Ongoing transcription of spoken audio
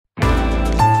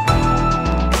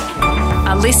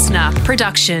listener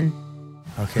production.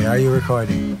 Okay, are you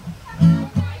recording?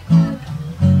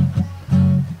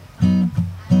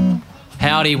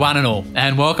 Howdy one and all,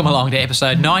 and welcome along to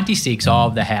episode 96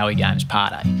 of the Howie Games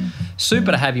Part A. Super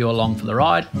to have you along for the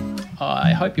ride.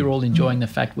 I hope you're all enjoying the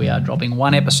fact we are dropping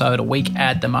one episode a week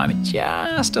at the moment.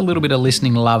 Just a little bit of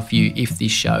listening love for you if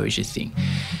this show is your thing.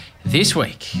 This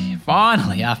week,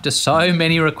 finally, after so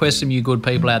many requests from you good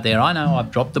people out there, I know I've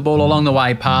dropped the ball along the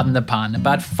way, pardon the pun,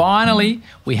 but finally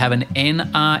we have an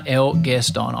NRL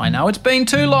guest on. I know it's been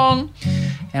too long,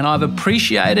 and I've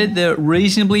appreciated the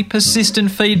reasonably persistent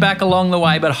feedback along the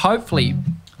way, but hopefully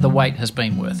the wait has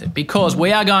been worth it, because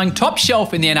we are going top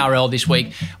shelf in the NRL this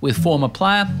week with former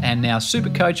player and now super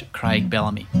coach Craig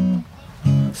Bellamy.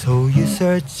 So you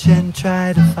search and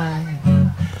try to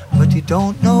find, but you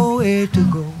don't know where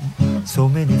to go. So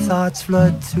many thoughts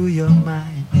flood through your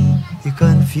mind. You're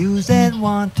confused and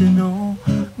want to know.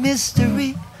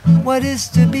 Mystery, what is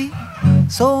to be?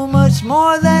 So much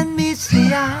more than meets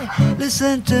the eye.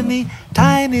 Listen to me,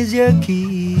 time is your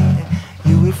key.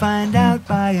 You will find out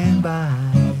by and by.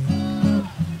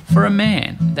 For a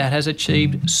man that has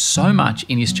achieved so much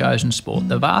in his chosen sport,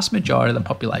 the vast majority of the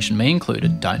population, me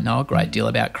included, don't know a great deal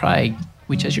about Craig,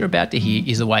 which, as you're about to hear,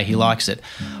 is the way he likes it.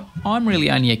 I'm really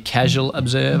only a casual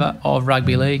observer of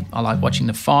rugby league. I like watching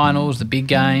the finals, the big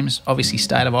games, obviously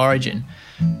State of Origin.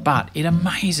 But it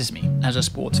amazes me as a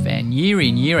sports fan year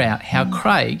in, year out, how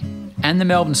Craig and the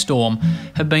Melbourne Storm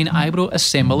have been able to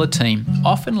assemble a team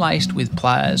often laced with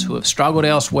players who have struggled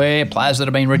elsewhere, players that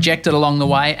have been rejected along the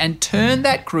way, and turn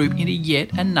that group into yet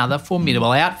another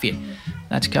formidable outfit.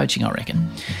 That's coaching, I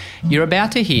reckon. You're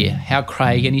about to hear how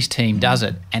Craig and his team does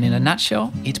it, and in a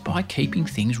nutshell, it's by keeping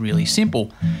things really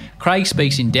simple. Craig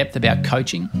speaks in depth about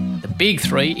coaching, the big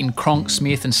three in Cronk,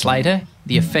 Smith and Slater,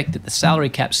 the effect that the salary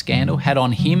cap scandal had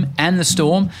on him and the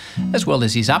Storm, as well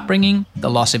as his upbringing,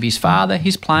 the loss of his father,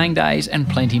 his playing days and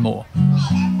plenty more.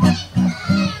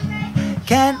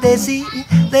 Can't they see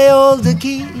they hold the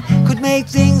key? Could make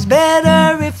things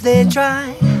better if they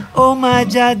try. Oh my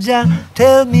Jaja,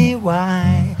 tell me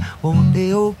why won't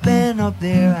they open up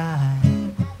their eyes?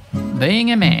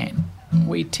 Being a man,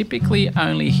 we typically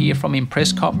only hear from him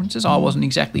press conferences. I wasn't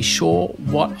exactly sure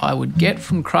what I would get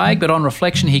from Craig, but on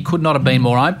reflection, he could not have been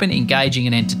more open, engaging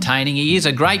and entertaining. He is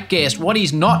a great guest. What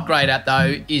he's not great at,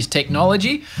 though, is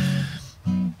technology.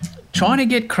 Trying to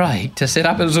get Craig to set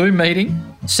up a Zoom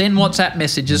meeting, send WhatsApp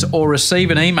messages or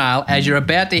receive an email, as you're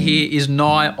about to hear, is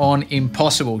nigh on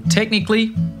impossible.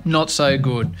 Technically, not so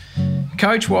good.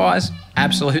 Coach-wise,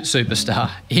 absolute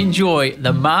superstar. Enjoy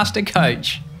the master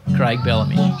coach, Craig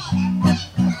Bellamy.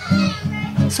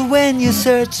 So when you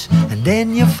search and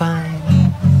then you find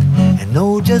and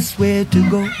know just where to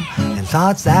go, and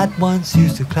thoughts that once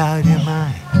used to cloud your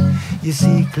mind, you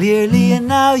see clearly and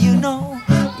now you know.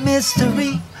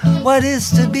 Mystery, what is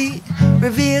to be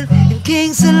revealed in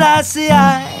King Selassie.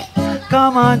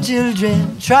 Come on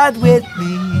children, trot with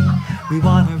me. We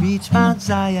want to reach Mount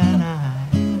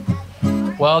Zion.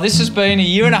 Well, this has been a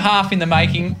year and a half in the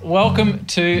making. Welcome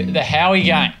to the Howie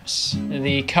Games.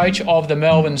 The coach of the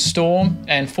Melbourne Storm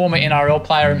and former NRL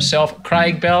player himself,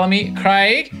 Craig Bellamy.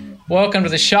 Craig, welcome to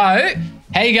the show.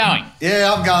 How you going?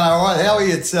 Yeah, I'm going all right, Howie.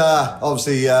 It's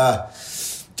obviously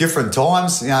different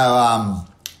times.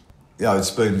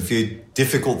 It's been a few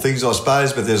difficult things, I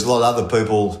suppose, but there's a lot of other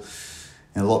people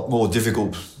in a lot more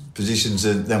difficult positions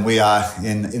than we are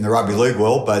in the rugby league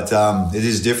world. But it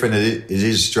is different. It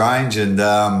is strange, and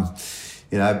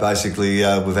basically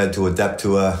we've had to adapt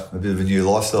to a bit of a new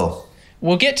lifestyle.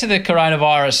 We'll get to the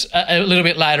coronavirus a little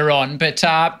bit later on, but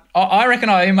I reckon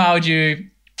I emailed you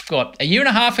a year and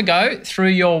a half ago through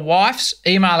your wife's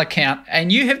email account,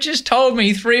 and you have just told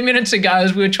me 3 minutes ago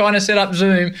as we were trying to set up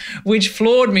Zoom, which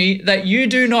floored me, that you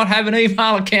do not have an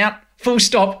email account, full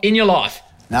stop, in your life.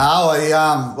 No,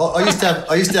 I used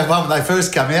to have one when they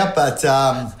first came out, but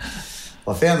I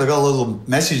found I got a little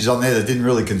message on there that didn't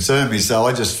really concern me, so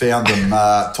I just found them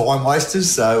time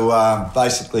wasters. So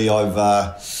basically, I've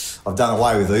done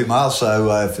away with email.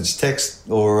 So if it's text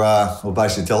or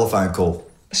basically a telephone call.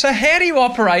 So how do you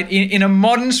operate in a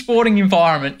modern sporting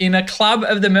environment, in a club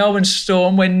of the Melbourne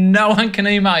Storm where no one can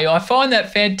email you? I find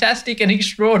that fantastic and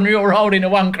extraordinary all rolled into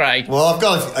one, Craig. Well, I've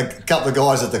got a couple of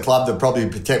guys at the club that probably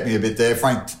protect me a bit there.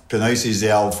 Frank Panisi is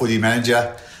the old footy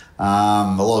manager.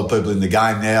 A lot of people in the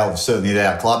game now, certainly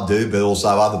at our club do, but also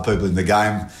other people in the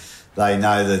game, they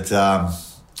know that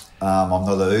I'm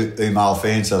not an email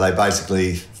fan, so they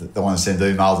basically, they want to send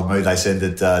email to me, they send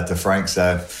it to Frank.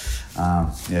 So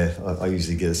I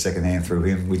usually get a second hand through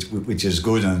him, which is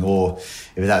good. Or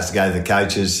if it has to go to the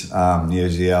coaches,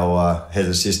 usually our head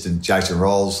assistant Jason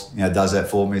Rolls, does that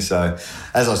for me. So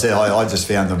as I said, I just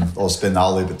found them. I'll spend a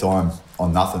whole heap of time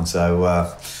on nothing.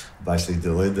 So basically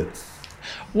deleted it.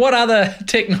 What other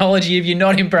technology have you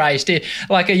not embraced?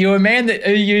 Like, are you a man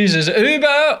who uses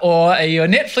Uber, or are you a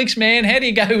Netflix man? How do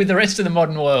you go with the rest of the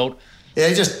modern world?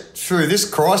 Yeah, just through this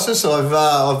crisis,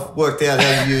 I've worked out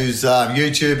how to use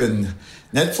YouTube and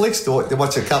Netflix to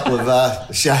watch a couple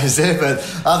of shows there. But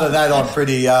other than that, I'm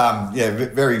pretty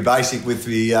very basic with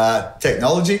the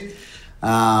technology.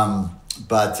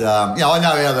 But I know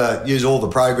how to use all the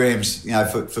programs,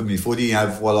 for my footy,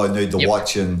 what I need to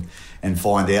watch and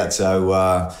find out. So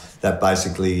that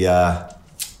basically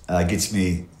gets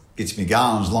me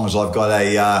going, as long as I've got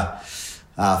a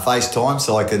FaceTime,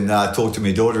 so I can talk to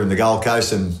my daughter in the Gold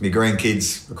Coast and my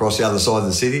grandkids across the other side of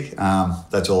the city.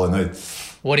 That's all I need.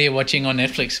 What are you watching on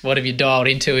Netflix? What have you dialed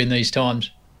into in these times?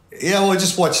 Yeah, well, I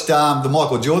just watched the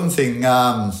Michael Jordan thing.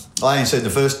 I only seen the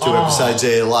first two episodes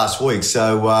there last week,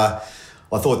 so I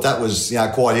thought that was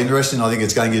quite interesting. I think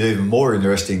it's going to get even more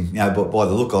interesting, by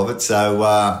the look of it. So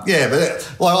I'm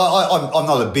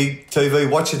not a big TV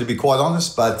watcher, to be quite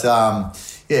honest, but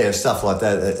stuff like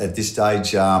that at this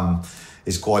stage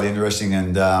is quite interesting.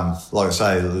 And like I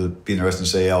say, it'll be interesting to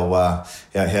see how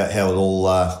it all.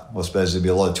 I suppose there'll be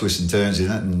a lot of twists and turns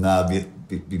in it, and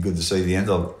be good to see the end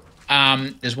of it.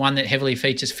 There's one that heavily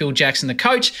features Phil Jackson, the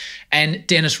coach, and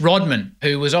Dennis Rodman,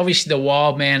 who was obviously the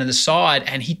wild man of the side.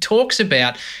 And he talks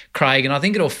about, Craig, and I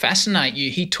think it'll fascinate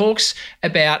you, he talks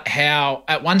about how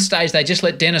at one stage they just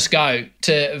let Dennis go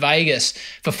to Vegas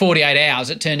for 48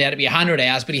 hours. It turned out to be 100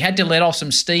 hours, but he had to let off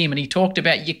some steam. And he talked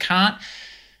about you can't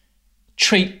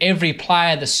treat every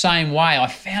player the same way. I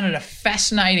found it a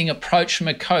fascinating approach from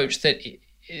a coach that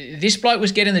this bloke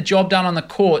was getting the job done on the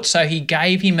court, so he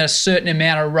gave him a certain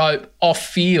amount of rope off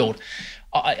field.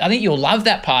 I think you'll love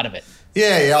that part of it.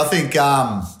 Yeah, I think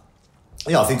I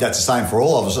think that's the same for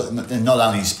all of us, and not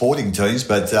only sporting teams,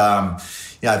 but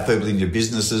people in your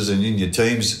businesses and in your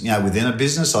teams, within a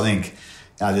business. I think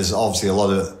there's obviously a lot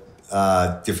of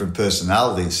different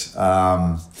personalities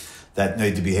that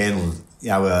need to be handled,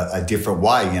 a different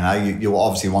way. You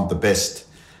obviously want the best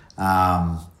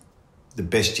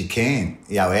you can,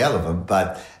 out of them.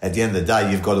 But at the end of the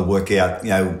day, you've got to work out,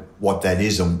 what that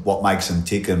is and what makes them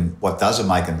tick and what doesn't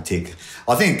make them tick.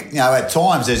 I think, at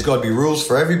times there's got to be rules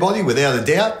for everybody, without a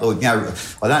doubt. Or,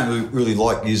 I don't really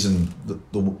like using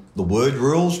the word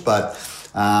rules, but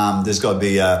there's got to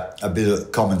be a bit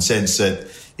of common sense that,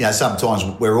 sometimes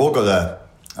we're all got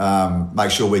to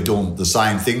make sure we're doing the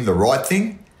same thing, the right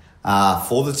thing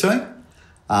for the team.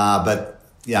 But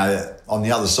on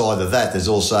the other side of that, there's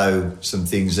also some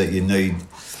things that you need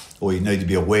to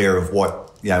be aware of what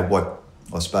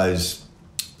I suppose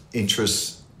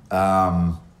interests,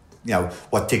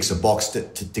 what ticks a box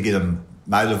to get them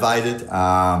motivated.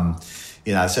 So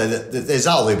there's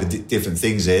a whole heap of different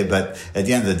things there, but at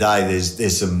the end of the day,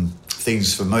 there's some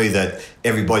things for me that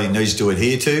everybody needs to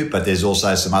adhere to, but there's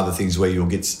also some other things where you'll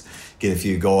get a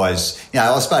few guys.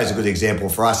 I suppose a good example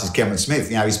for us is Cameron Smith.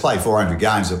 He's played 400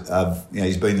 games.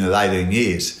 He's been in it 18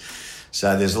 years.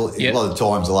 So there's a lot of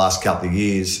times the last couple of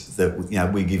years that,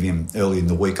 we give him early in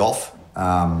the week off,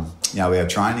 our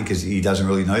training, because he doesn't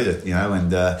really need it,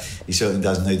 and he certainly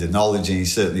doesn't need the knowledge, and he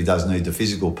certainly does need the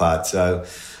physical part. So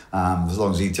as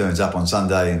long as he turns up on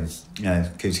Sunday and,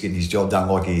 keeps getting his job done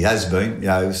like he has been,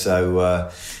 so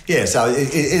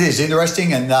it is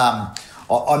interesting. And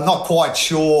I'm not quite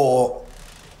sure.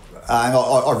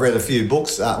 I've read a few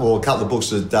books, a couple of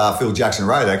books that Phil Jackson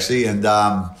wrote, actually, and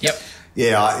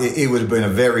he would have been a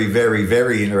very, very,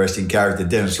 very interesting character,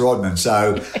 Dennis Rodman.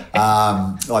 So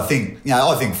I think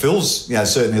Phil's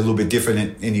certainly a little bit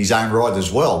different in his own right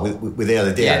as well, without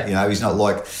a doubt. Yeah. He's not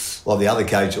like a lot of the other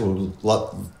coaches, or a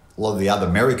lot of the other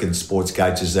American sports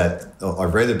coaches that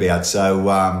I've read about. So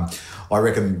I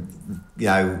reckon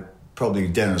probably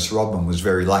Dennis Rodman was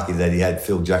very lucky that he had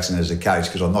Phil Jackson as a coach,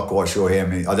 because I'm not quite sure how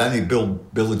many. I don't think Bill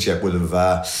Belichick would have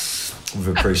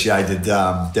appreciated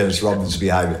Dennis Rodman's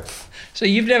behaviour. So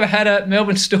you've never had a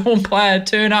Melbourne Storm player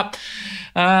turn up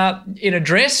in a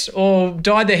dress or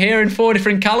dyed their hair in 4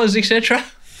 different colours, etc.?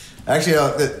 Actually,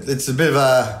 it's a bit of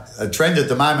a trend at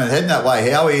the moment heading that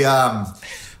way. Howie,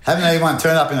 haven't had anyone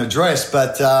turn up in a dress,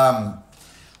 but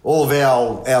all of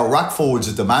our ruck forwards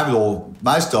at the moment, or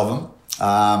most of them,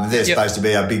 they're supposed to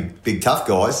be our big tough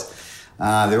guys.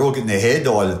 They're all getting their hair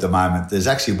dyed at the moment. There's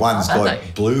actually one that's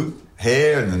got blue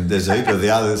hair, and then there's a heap of the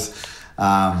others.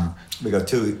 We've got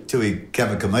Tui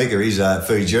Kamikamica. He's a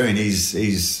Fijian.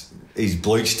 He's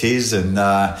bleached his, and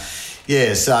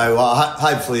Yeah, so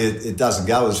hopefully it doesn't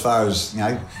go as far as,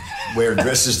 wearing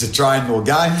dresses to train or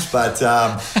games. But,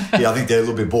 I think they're a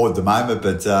little bit bored at the moment,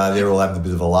 but they're all having a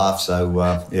bit of a laugh. So,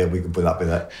 we can put up with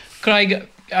that. Craig,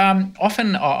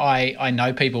 often I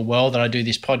know people well that I do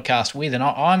this podcast with, and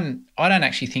I don't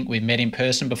actually think we've met in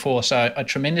person before, so I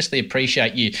tremendously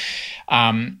appreciate you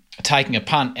taking a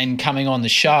punt and coming on the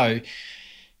show.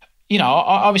 I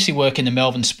obviously work in the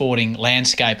Melbourne sporting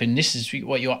landscape, and this is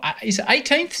what is it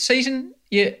 18th season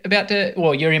you're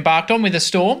you're embarked on with the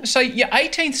Storm. So your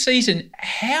 18th season,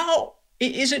 how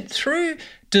is it through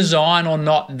design or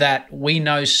not that we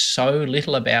know so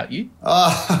little about you?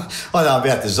 I don't know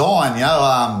about design.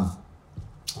 I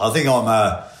think I'm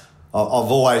a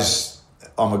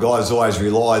guy who's always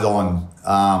relied on,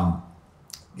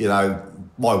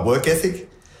 my work ethic.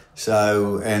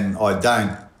 So, and I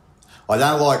don't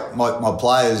like my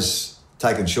players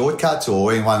taking shortcuts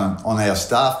or anyone on our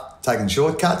staff taking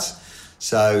shortcuts.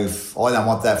 So if I don't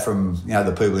want that from,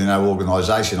 the people in our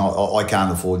organisation, I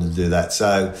can't afford to do that.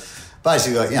 So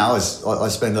basically, I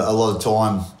spend a lot of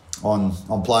time on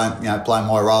playing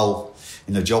my role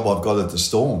in the job I've got at the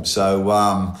Storm. So,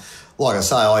 like I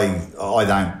say, I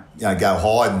don't, go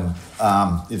hide and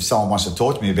if someone wants to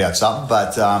talk to me about something.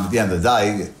 But at the end of the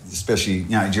day, especially,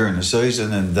 during the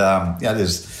season and,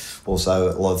 there's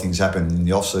also a lot of things happen in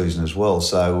the off-season as well.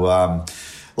 So,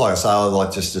 like I say, I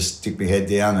like just to stick my head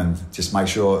down and just make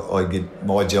sure I get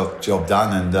my job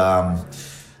done and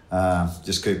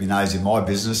just keep my nose in my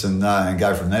business and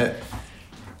go from there.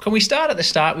 Can we start at the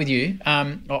start with you?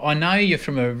 I know you're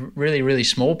from a really, really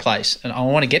small place, and I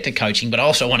want to get to coaching, but I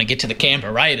also want to get to the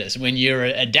Canberra Raiders when you're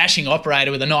a dashing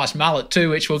operator with a nice mullet too,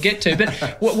 which we'll get to.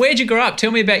 But where'd you grow up? Tell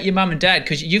me about your mum and dad,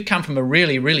 because you've come from a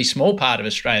really, really small part of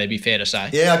Australia, to be fair to say.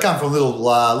 Yeah, I come from a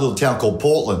little town called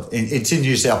Portland. It's in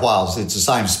New South Wales. It's the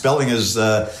same spelling as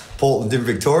Portland in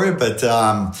Victoria, but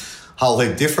whole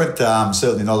heap different.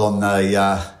 Certainly not on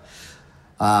the...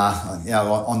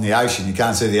 on the ocean. You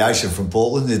can't see the ocean from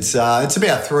Portland. It's about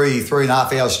 3.5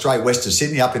 hours straight west of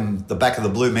Sydney, up in the back of the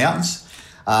Blue Mountains.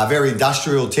 Very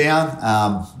industrial town,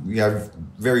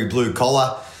 very blue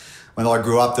collar. When I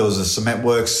grew up, there was a cement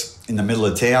works in the middle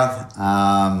of town.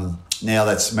 Now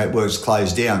that cement works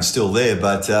closed down, it's still there,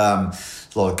 but a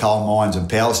lot of coal mines and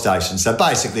power stations. So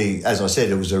basically, as I said,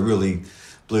 it was a really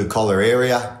blue collar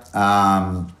area.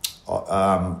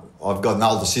 I've got an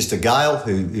older sister, Gail,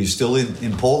 who's still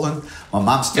in Portland. My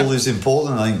mum still lives in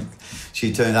Portland. I think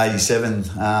she turned 87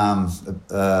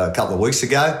 a couple of weeks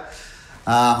ago.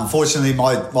 Unfortunately,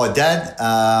 my dad,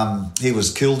 he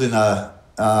was killed in a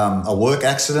work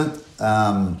accident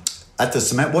at the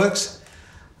cement works.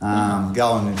 What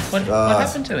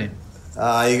happened to him?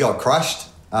 He got crushed.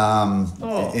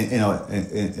 In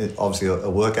obviously a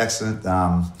work accident.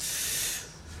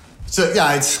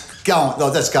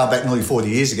 That's going back nearly 40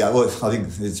 years ago. Well, I think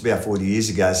it's about 40 years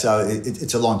ago, so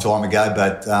it's a long time ago.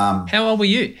 But how old were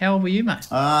you? Mate?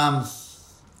 I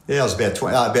was about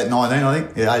 19, I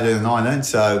think. Yeah, 18 or 19.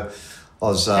 So I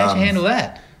was. How'd you handle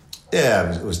that?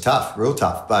 Yeah, it was tough, real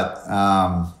tough. But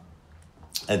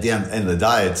at the end of the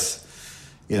day, it's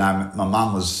my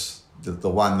mum was the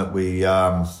one that we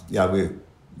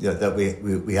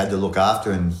had to look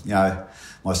after, and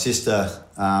my sister,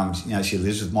 she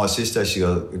lives with my sister. She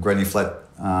got a granny flat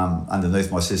underneath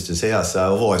my sister's house.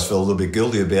 So I've always felt a little bit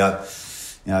guilty about,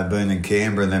 being in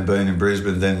Canberra and then being in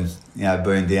Brisbane, then,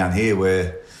 being down here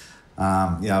where,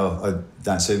 I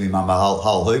don't see my mum a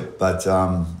whole heap. But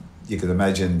you can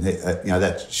imagine,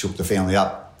 that shook the family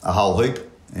up a whole heap.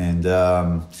 And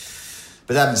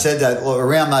but having said that,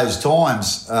 around those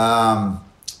times,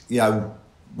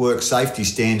 work safety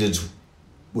standards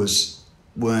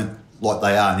weren't like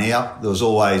they are now. There was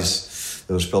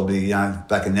probably,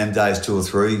 back in them days, 2 or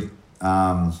 3,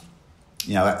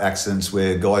 accidents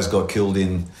where guys got killed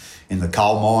in the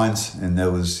coal mines, and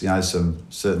there was,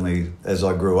 certainly as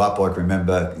I grew up, I can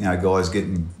remember, guys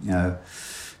getting,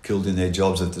 killed in their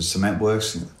jobs at the cement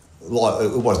works. It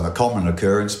wasn't a common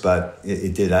occurrence, but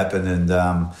it did happen, and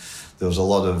there was a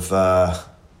lot of,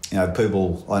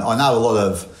 people. I know a lot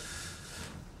of,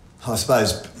 I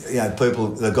suppose, people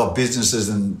that got businesses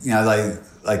and,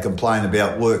 they complain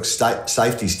about work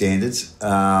safety standards.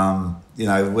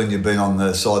 When you've been on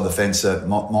the side of the fence that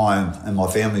mine and my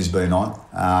family's been on,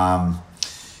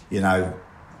 the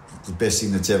best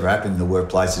thing that's ever happened in the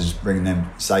workplace is bringing them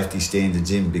safety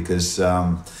standards in, because,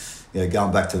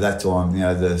 going back to that time,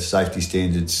 the safety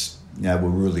standards, were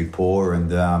really poor,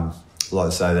 and like I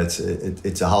say,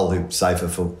 it's a whole heap safer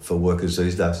for workers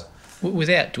these days.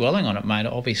 Without dwelling on it, mate,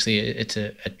 obviously it's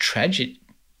a tragic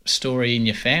story in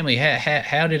your family.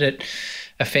 How did it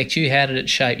affect you? How did it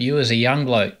shape you as a young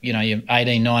bloke? You know, you're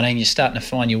 18, 19, you're starting to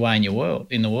find your way in the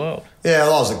world. Yeah,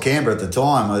 well, I was at Canberra at the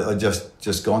time. I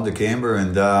just gone to Canberra,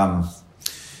 and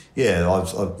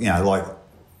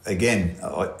again,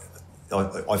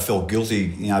 I felt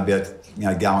guilty, about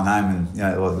going home, and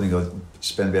I think I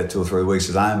spent about 2 or 3 weeks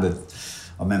at home. But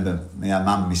I remember mum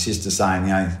and my sister saying,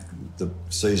 the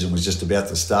season was just about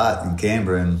to start in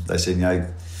Canberra, and they said,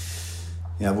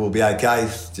 we'll be okay.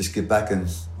 Just get back and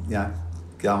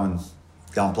go and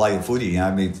play your footy.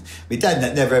 My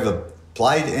dad never ever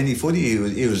played any footy.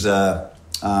 He was a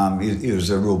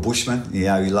real bushman. He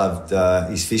loved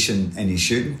his fishing and his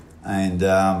shooting, and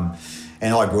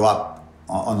I grew up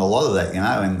on a lot of that,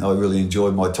 and I really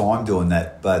enjoyed my time doing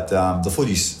that. But the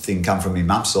footy thing come from my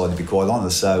mum's side, to be quite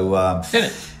honest. So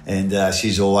and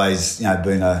she's always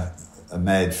been a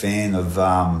mad fan of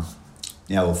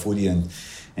of footy, and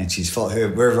she's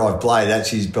wherever I've played at,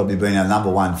 she's probably been our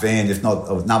number one fan, if not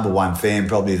a number one fan,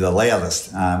 probably the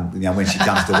loudest. When she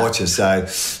comes to watch us. So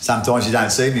sometimes you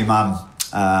don't see me mum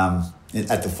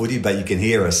at the footy, but you can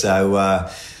hear her. So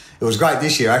it was great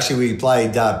this year. Actually, we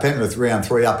played Penrith round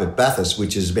 3 up at Bathurst,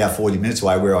 which is about 40 minutes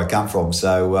away where I come from.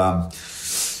 So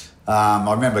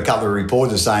I remember a couple of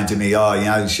reporters saying to me,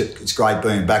 it's great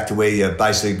being back to where you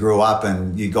basically grew up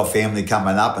and you got family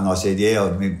coming up. And I said, yeah,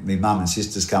 my mum and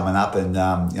sister's coming up, and,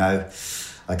 a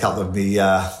couple of me,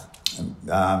 I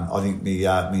think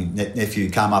my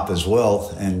nephew come up as well.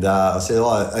 And I said,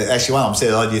 actually one of them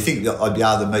said, do you think I'd be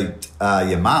able to meet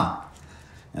your mum?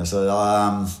 And I said,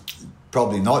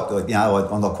 probably not.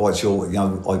 I'm not quite sure. I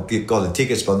got the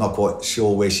tickets, but I'm not quite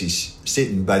sure where she's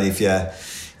sitting. But if you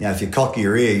cock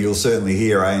your ear, you'll certainly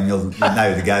hear her, and you'll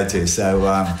know who to go to. So,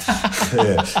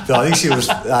 But I think she was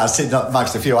sitting up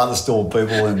amongst a few other stall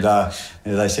people, and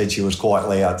they said she was quite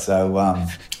loud. So,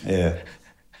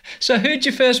 So, who'd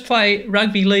you first play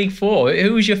rugby league for?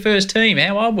 Who was your first team?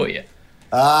 How old were you?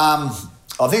 I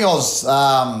think I was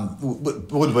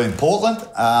would have been Portland.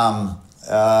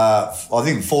 I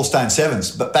think 4 stone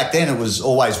 7s, but back then it was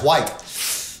always weight.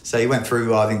 So you went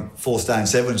through, I think 4 stone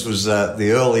 7s was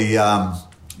the early,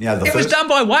 It was done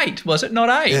by weight, was it? Not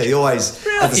age? Yeah, you always,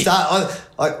 really? At the start,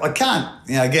 I can't,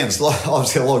 again, it's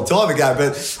obviously a long time ago,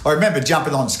 but I remember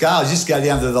jumping on scales. You used to go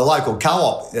down to the local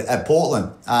co-op at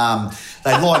Portland.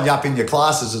 They'd line you up in your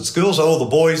classes at school, so all the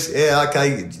boys,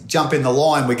 jump in the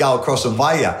line, we go across and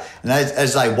weigh you. And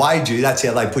as they weighed you, that's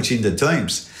how they put you into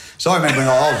teams. So I remember when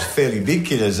I was a fairly big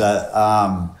kid as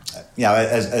a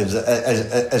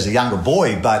younger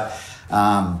boy, but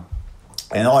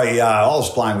and I was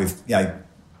playing with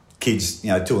kids 2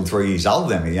 and 3 years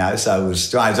older than me, so it was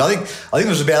strange. I think it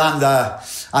was about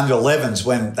under 11s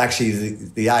when actually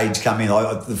the age come in.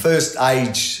 The first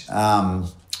age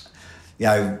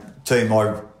team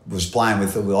I was playing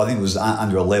with, I think it was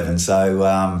under 11. So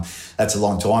that's a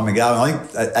long time ago. And I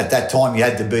think at that time you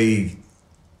had to be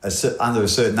under a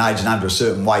certain age and under a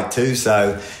certain weight too.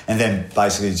 So, and then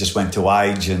basically just went to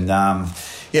age, and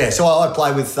so I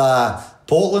played with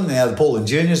Portland, the Portland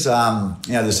Juniors.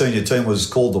 The senior team was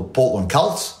called the Portland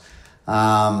Colts.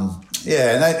 And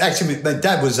actually my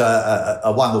dad was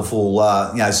a wonderful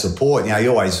support. He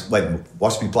always went and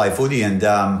watched me play footy, and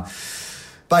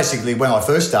basically when I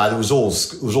first started, it was all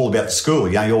about the school.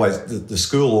 The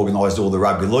school organised all the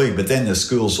rugby league, but then the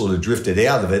school sort of drifted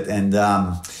out of it, and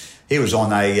he was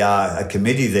on a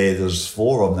committee there. There was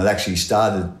 4 of them that actually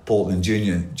started Portland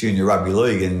Junior Rugby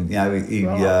League, and he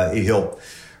helped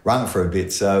run it for a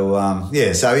bit. So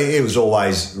so he was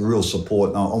always real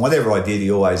support on whatever I did.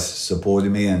 He always supported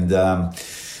me, and he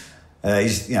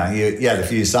had a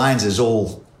few sayings as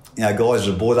all guys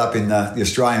who are brought up in the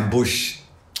Australian bush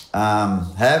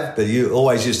have. But he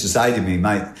always used to say to me,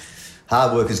 mate,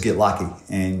 hard workers get lucky,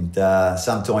 and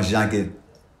sometimes you don't get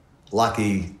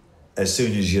lucky as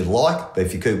soon as you'd like, but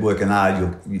if you keep working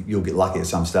hard, you'll get lucky at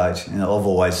some stage. I've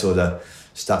always sort of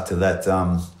stuck to that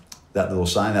little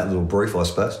saying, that little brief, I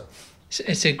suppose.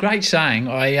 It's a great saying.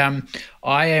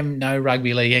 I am no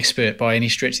rugby league expert by any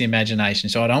stretch of the imagination,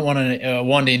 so I don't want to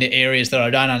wander into areas that I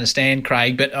don't understand,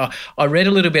 Craig, but I read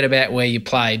a little bit about where you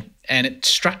played, and it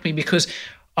struck me because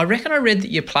I reckon I read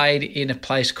that you played in a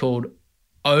place called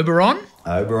Oberon.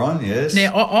 Oberon, yes.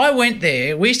 Now, I went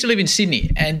there. We used to live in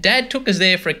Sydney, and Dad took us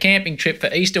there for a camping trip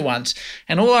for Easter once,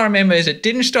 and all I remember is it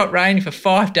didn't stop raining for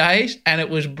 5 days, and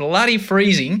it was bloody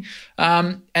freezing,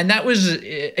 and that was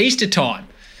Easter time.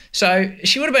 So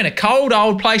she would have been a cold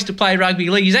old place to play rugby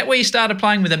league. Is that where you started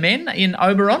playing with the men in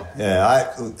Oberon? Yeah,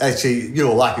 actually, you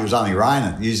were lucky it was only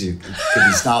raining. Usually it could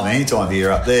be snowing any time of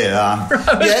year up there.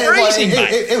 Freezing,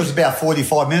 mate. It was about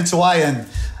 45 minutes away, and,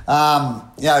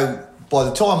 by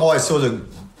the time I sort of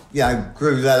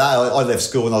grew that. I left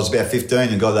school when I was about 15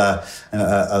 and got an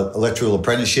electrical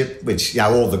apprenticeship, which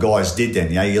all the guys did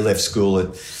then. You left school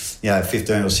at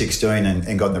 15 or 16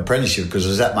 and got an apprenticeship because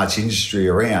there's that much industry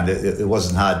around. It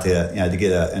wasn't hard to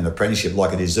get an apprenticeship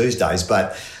like it is these days.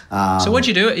 But so what'd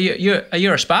you do?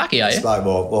 You're a Sparky, are you?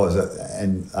 Well, was it?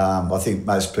 And I think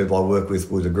most people I work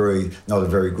with would agree, not a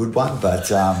very good one. But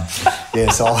so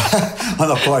I'm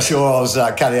not quite sure I was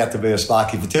cut out to be a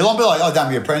Sparky for too long. But I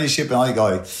done my apprenticeship, and I think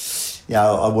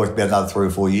I worked about another 3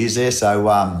 or 4 years there. So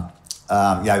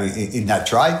in that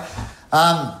trade,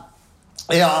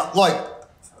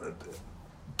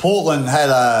 Portland had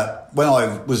when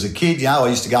I was a kid, I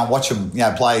used to go and watch them,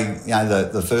 play,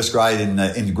 the first grade in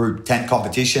the Group 10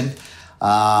 competition.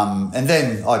 And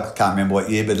then I can't remember what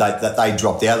year, but they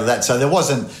dropped out of that. So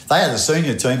they had a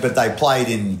senior team, but they played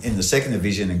in the second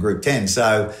division in Group 10.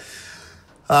 So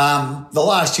the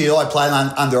last year I played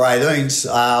under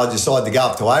 18s, I decided to go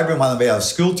up to Oberon, one of our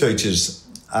school teachers.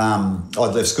 I'd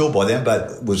left school by then,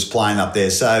 but was playing up there.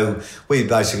 So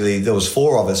there was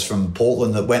 4 of us from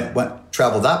Portland that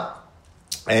travelled up.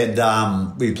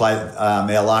 And we played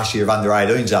our last year of under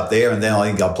 18s up there, and then I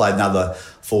think I played another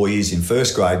 4 years in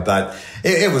first grade. But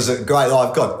it was a great.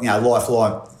 I've got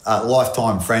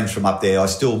lifetime friends from up there. I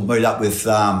still meet up with 2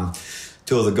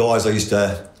 of the guys I used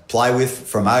to play with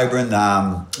from Oberon.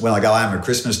 When I go home at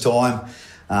Christmas time,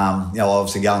 I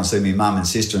obviously go and see my mum and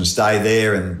sister and stay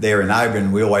there. And there in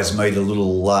Oberon, we always meet a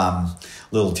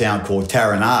little town called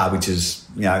Taranah, which is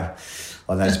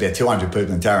I know there's about 200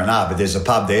 people in Taranah, but there's a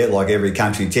pub there like every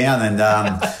country town, and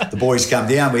the boys come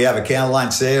down. We have a counter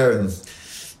lunch there and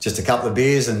just a couple of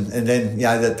beers, and then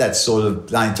that's sort of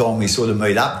the only time we sort of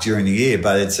meet up during the year.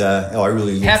 But it's I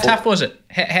really. How tough was it?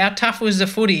 How tough was the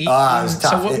footy? It was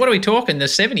tough. So what are we talking? The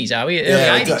 70s, are we?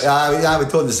 Early 80s? We're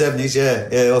talking the 70s.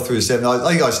 Yeah, all through the 70s. I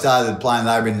think I started playing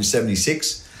over in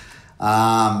 76,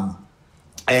 and.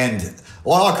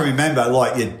 Well, I can remember,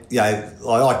 I think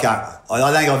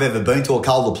I've ever been to a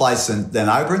colder place than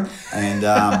Oberon, and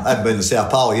I haven't been to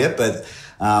South Pole yet, but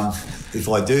if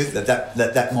I do,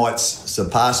 that might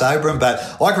surpass Oberon. But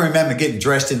I can remember getting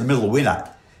dressed in the middle of winter,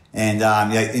 and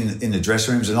in the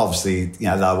dressing rooms, and obviously, they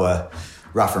were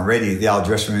rough and ready, the old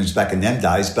dressing rooms back in them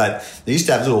days, but they used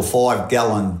to have little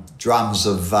 5-gallon drums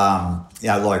of, and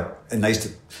they used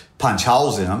to punch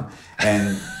holes in them,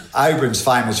 and Oberon's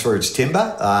famous for its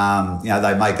timber.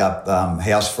 They make up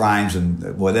house frames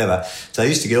and whatever. So they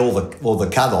used to get all the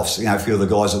cut-offs. A few of the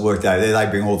guys that worked over there, they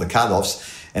bring all the cut-offs.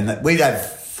 And we'd have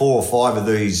 4 or 5 of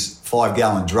these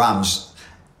 5-gallon drums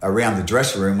around the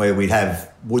dressing room where we'd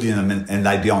have wood in them and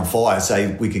they'd be on fire,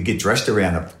 so we could get dressed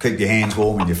around them, keep your hands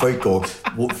warm and your feet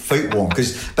warm.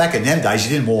 Because back in them days,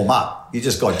 you didn't warm up. You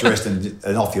just got dressed and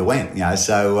off you went,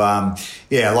 So,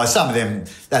 like some of them,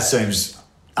 that seems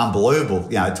unbelievable,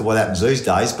 to what happens these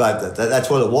days, but that's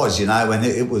what it was, and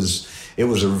it was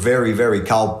a very, very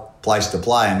cold place to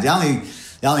play. And the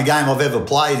only game I've ever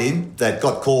played in that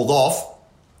got called off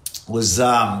was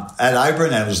at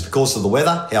Oberon, and it was because of the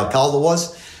weather, how cold it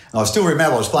was. And I still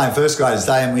remember I was playing first graders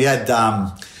day, and we had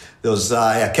there was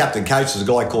our captain coach was a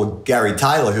guy called Gary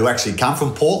Taylor, who actually come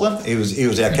from Portland. He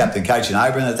was our captain coach in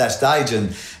Oberon at that stage,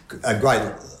 and a great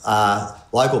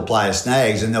local player,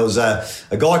 Snags. And there was a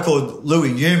guy called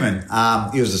Louis Newman.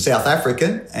 He was a South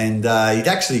African, and he'd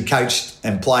actually coached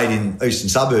and played in Eastern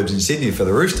Suburbs in Sydney for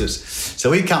the Roosters.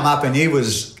 So he'd come up and he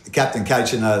was captain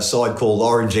coach in a side called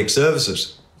Orange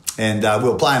Ex-Services. And we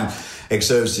were playing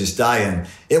Ex-Services day, and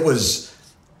it was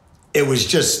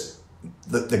just...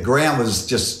 The ground was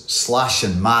just slush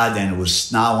and mud, and it was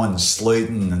snowing,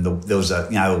 sleeting, and there was a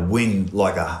wind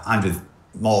like 100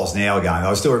 miles an hour going.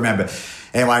 I still remember.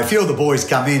 Anyway, a few of the boys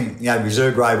come in,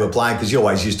 reserve grade were playing, because you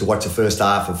always used to watch the first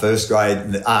half of first grade,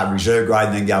 reserve grade,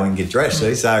 and then go and get dressed.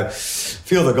 See? So a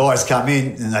few of the guys come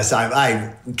in and they say,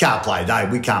 "Hey, we can't play today.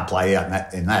 We can't play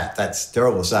out in that. That's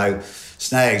terrible." So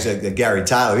Snags, Gary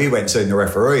Taylor, he went and seen the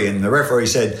referee, and the referee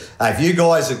said, "Hey, if you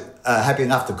guys are happy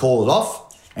enough to call it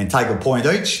off and take a point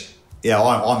each,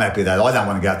 I'm happy with that. I don't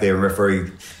want to go out there and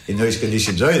referee in these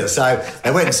conditions either." So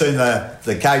they went and seen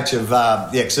the coach of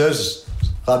the Ex-Services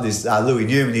Club, this Louis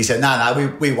Newman. He said,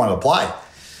 no, we want to play.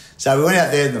 So we went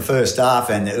out there in the first half,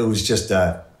 and it was just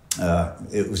a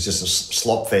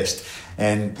slop fest.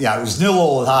 And it was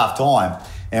 0-0 at half time,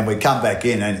 and we come back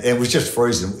in, and it was just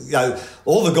freezing.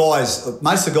 All the guys,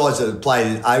 most of the guys that had played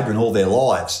in Oberon all their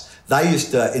lives, they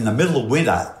used to, in the middle of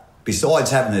winter, besides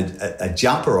having a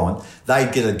jumper on,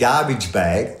 they'd get a garbage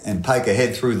bag and poke a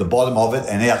head through the bottom of it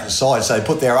and out the side. So they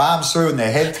put their arms through and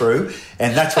their head through,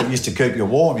 and that's what used to keep you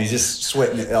warm. You just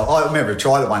sweating. I remember I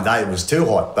tried it one day. It was too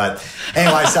hot. But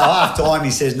anyway, so half time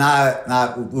he says,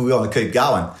 no, we want to keep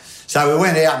going. So we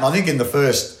went out, and I think in the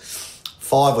first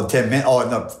 5 or 10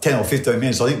 minutes, 10 or 15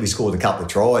 minutes, I think we scored a couple of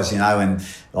tries, and I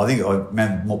think I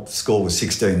remember the score was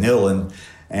 16-0,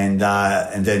 and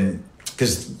then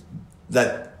because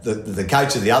the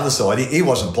coach of the other side, he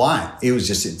wasn't playing. He was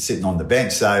just sitting on the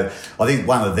bench. So I think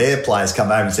one of their players come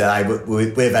over and said, hey,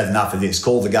 we've had enough of this,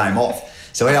 call the game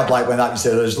off. So our bloke went up and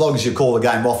said, as long as you call the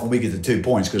game off and we get the 2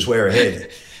 points because we're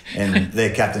ahead. And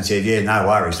their captain said, yeah, no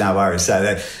worries. So that's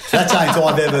the only time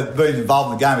I've ever been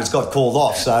involved in the game. It's got called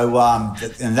off. So,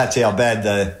 and that's how bad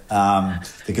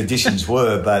the conditions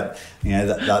were. But, they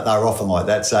were often like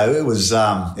that. So it was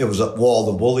wild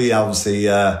and woolly. Obviously,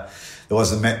 there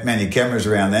wasn't many cameras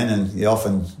around then. And you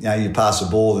often, you pass the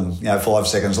ball and, 5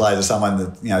 seconds later, someone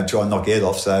that, try and knock your head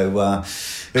off. So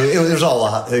it was all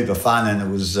a heap of fun, and it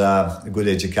was a good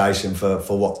education for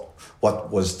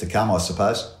what was to come, I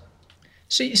suppose.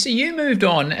 So you moved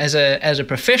on as a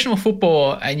professional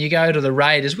footballer and you go to the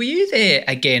Raiders. Were you there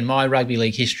again? My rugby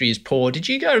league history is poor. Did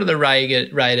you go to the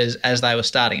Raiders as they were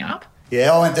starting up?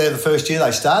 Yeah, I went there the first year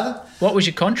they started. What was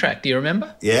your contract? Do you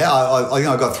remember? Yeah, I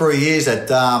got 3 years at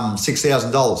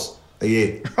 $6,000 a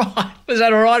year. Right. Was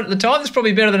that all right at the time? That's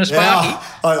probably better than a Sparky.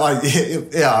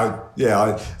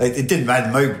 It didn't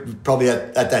matter to me probably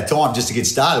at that time just to get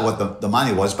started what the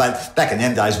money was. But back in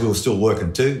them days, we were still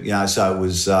working too, so it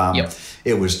was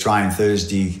it was train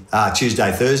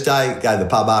Tuesday, Thursday, go to the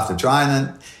pub after training,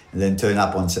 and then turn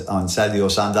up on Saturday or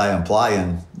Sunday and play,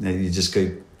 and you just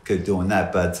keep doing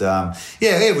that. But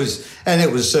it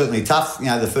was certainly tough.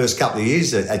 The first couple of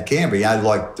years at Canberra,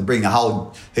 like to bring a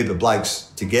whole heap of blokes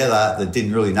together that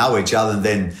didn't really know each other, and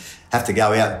then have to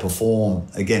go out and perform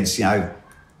against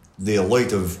the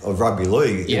elite of rugby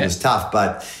league. It was tough,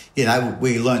 but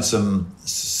we learned some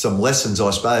lessons,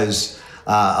 I suppose,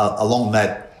 along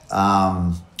that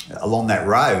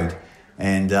road,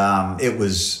 and it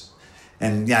was.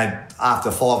 And,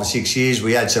 after 5 or 6 years,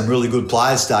 we had some really good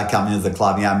players start coming into the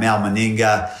club. Mal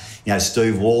Meninga,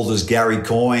 Steve Walters, Gary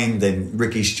Coyne, then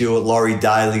Ricky Stewart, Laurie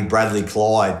Daly, Bradley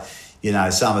Clyde.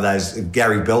 Some of those,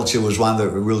 Gary Belcher was one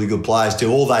that were really good players too.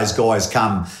 All those guys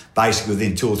come basically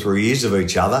within 2 or 3 years of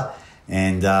each other.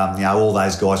 And, all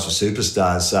those guys were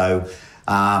superstars. So,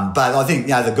 but I think,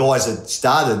 the guys that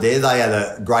started there, they had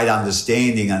a great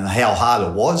understanding on how hard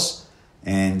it was.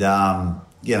 And,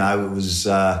 it was...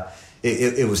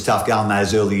 It was tough going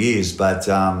those early years, but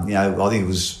I think it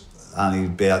was only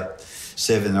about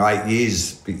 7 or 8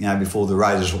 years, before the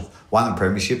Raiders won the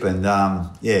premiership, and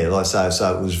like I say,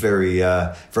 so it was very,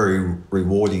 very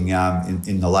rewarding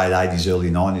in the late 80s,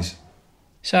 early 90s.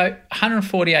 So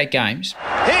 148 games.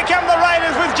 Here come the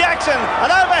Raiders with Jackson, an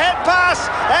overhead pass,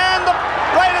 and the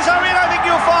Raiders are in. I think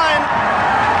you'll find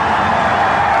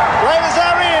Raiders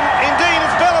are in. Indeed,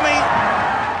 it's Bellamy.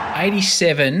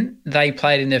 87, they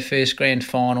played in their first grand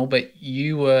final, but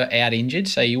you were out injured,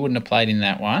 so you wouldn't have played in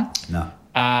that one. No.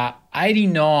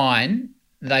 89,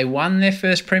 they won their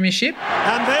first premiership.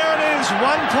 And there it is, 1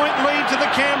 point lead to the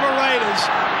Canberra Raiders.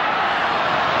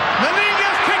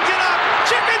 Meninga's picked it up.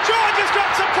 Chicken George has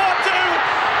got support too.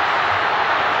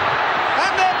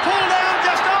 And they're pulled down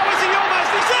just, is he almost?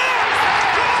 He's there!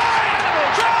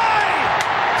 Try!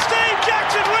 Steve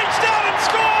Jackson reached out and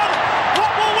scored. What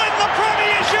will win the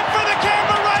premiership for the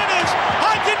Canberra Raiders?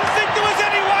 I didn't think there was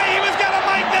any way he was going to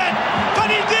make that, but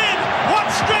he did.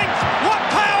 What strength, what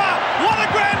power, what a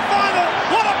grand final,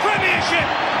 what a premiership,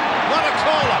 what a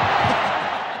caller.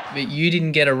 But you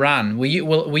didn't get a run. Were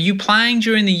you playing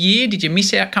during the year? Did you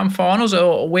miss outcome finals,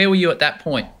 or where were you at that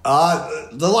point?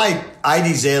 The late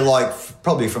 80s there, like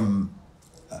probably from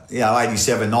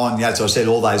 87, 9. As I said,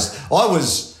 all those.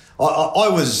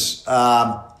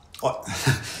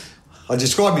 I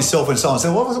described myself when someone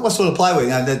said, "What sort of player were you?"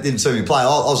 That didn't see me play.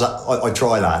 I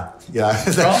tried hard.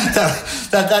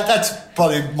 That's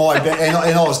probably my best. And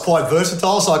I was quite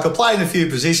versatile, so I could play in a few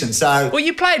positions. So well,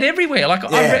 you played everywhere. Like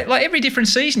every different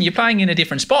season, you're playing in a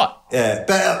different spot. Yeah,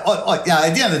 but at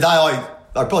the end of the day, I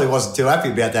probably wasn't too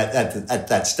happy about that at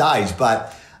that stage.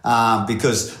 But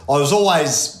because I was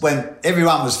always, when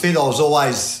everyone was fit, I was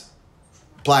always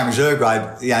playing reserve grade.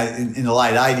 In the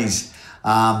late 80s.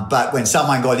 But when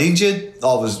someone got injured,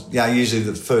 I was usually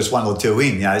the first 1 or 2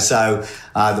 in, so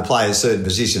to play a certain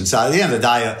position. So at the end of the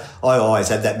day, I always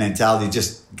had that mentality,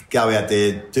 just go out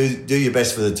there, do your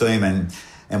best for the team, and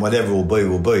whatever will be,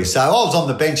 will be. So I was on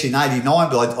the bench in 89,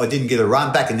 but I didn't get a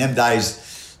run. Back in them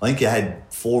days, I think you had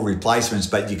 4 replacements,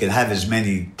 but you can have as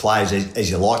many players as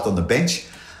you liked on the bench.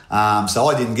 So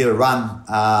I didn't get a run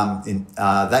in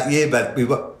that year, but we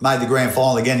made the grand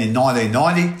final again in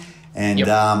 1990. And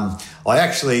I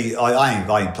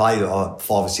only played 5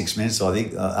 or 6 minutes, I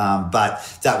think,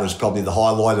 but that was probably the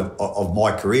highlight of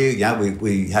my career. You know,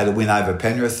 we had a win over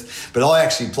Penrith, but I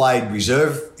actually played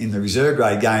reserve in the reserve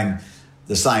grade game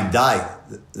the same day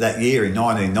that year in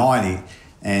 1990,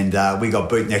 and we got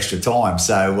beaten extra time.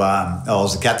 So I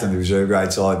was the captain of the reserve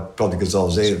grade side, probably because I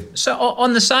was there. So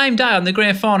on the same day, on the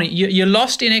grand final, you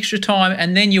lost in extra time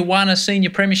and then you won a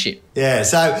senior premiership. Yeah,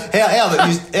 so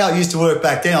how it used to work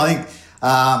back then, I think,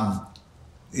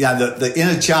 the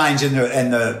interchange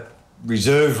and the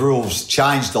reserve rules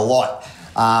changed a lot.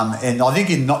 And I think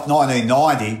in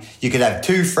 1990, you could have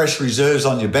 2 fresh reserves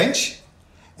on your bench,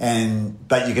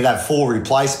 but you could have 4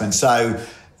 replacements. So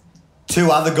 2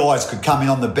 other guys could come in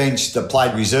on the bench that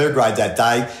played reserve grade that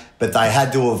day, but they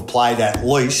had to have played at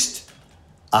least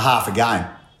a half a game.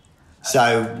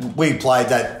 So we played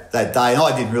that day, and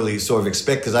I didn't really sort of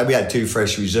expect, because we had 2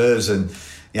 fresh reserves, and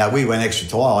we went extra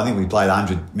time. I think we played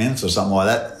 100 minutes or something like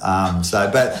that.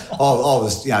 But I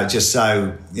was, just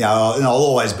so, and I'll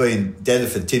always be indebted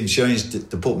for Tim Sheens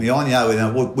to put me on. And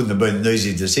it wouldn't have been an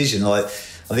easy decision. I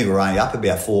think we were only up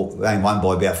about 4, only won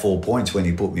by about 4 points when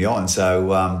he put me on. So,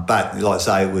 but like I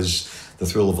say, it was the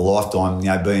thrill of a lifetime.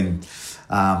 Being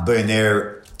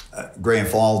there. Grand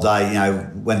final day,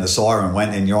 when the siren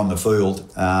went and you're on the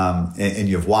field and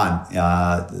you've won,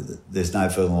 there's no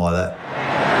feeling like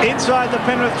that. Inside the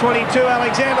Penrith 22,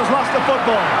 Alexander's lost the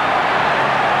football.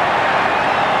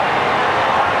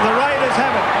 The Raiders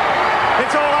have it.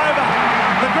 It's all over.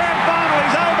 The grand final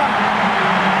is over.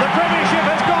 The premiership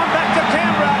has gone back to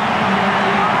Canberra.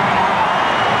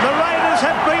 The Raiders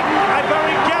have beaten a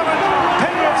very gallant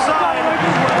Penrith side.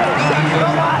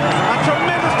 A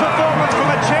tremendous performance from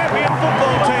a champion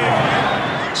football team.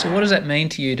 So what does that mean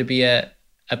to you to be a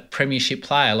premiership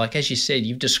player? Like, as you said,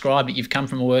 you've described it, you've come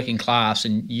from a working class,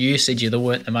 and you said you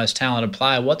weren't the most talented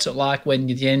player. What's it like when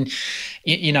you then,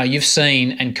 you've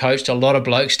seen and coached a lot of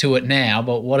blokes to it now,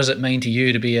 but what does it mean to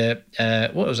you to be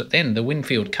what was it then, the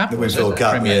Winfield Cup? The Winfield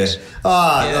Cup, Premiers?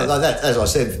 Yeah. That, as I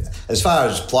said, as far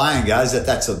as playing goes,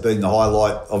 that's been the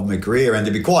highlight of my career, and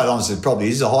to be quite honest, it probably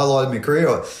is the highlight of my career.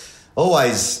 I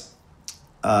always,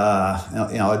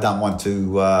 I don't want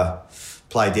to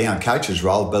play down coach's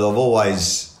role, but I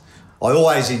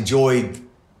always enjoyed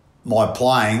my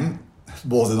playing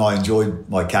more than I enjoyed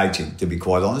my coaching, to be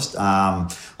quite honest. I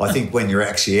think when you're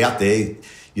actually out there,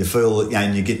 you feel,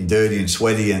 and you're getting dirty and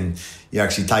sweaty and you're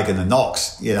actually taking the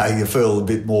knocks, you feel a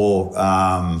bit more,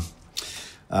 I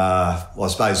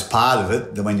suppose, part of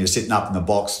it than when you're sitting up in the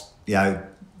box,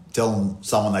 telling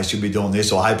someone they should be doing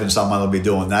this or hoping someone will be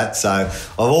doing that. So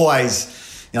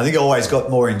I think I always got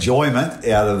more enjoyment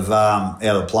out of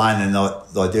playing than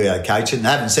I do out of coaching. And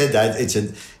having said that, it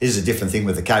is a different thing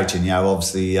with the coaching.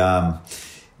 Obviously,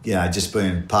 just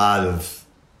being part of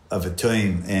a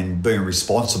team and being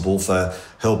responsible for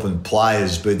helping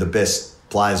players be the best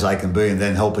players they can be, and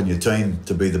then helping your team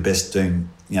to be the best team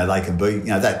they can be.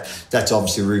 That's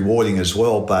obviously rewarding as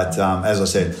well. But as I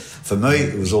said, for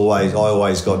me, I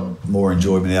always got more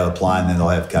enjoyment out of playing than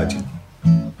I have coaching.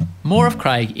 More of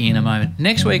Craig in a moment.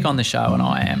 Next week on the show, and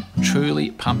I am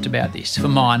truly pumped about this. For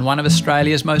mine, one of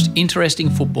Australia's most interesting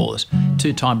footballers,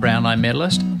 2-time Brownlow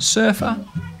medalist, surfer,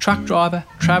 truck driver,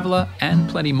 traveller, and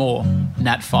plenty more,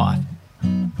 Nat Fyfe.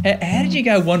 How did you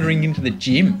go wandering into the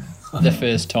gym the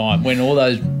first time when all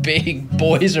those big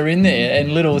boys are in there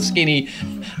and little skinny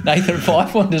Nathan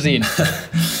Fyfe wanders in?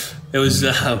 It was...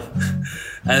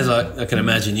 as I can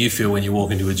imagine you feel when you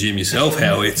walk into a gym yourself,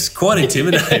 how it's quite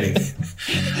intimidating.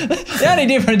 The only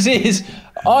difference is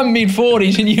I'm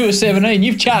mid-40s and you were 17.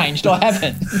 You've changed. I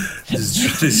haven't.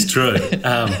 This is true.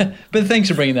 But thanks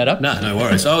for bringing that up. No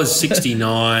worries. I was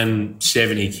 69,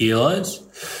 70 kilos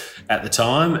at the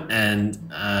time, and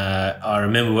I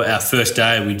remember our first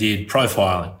day we did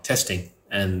profiling, testing,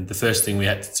 and the first thing we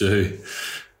had to do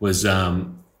was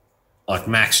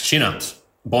max chin-ups,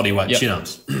 body weight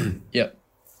chin-ups. Yep.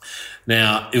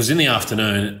 Now, it was in the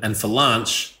afternoon, and for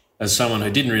lunch, as someone who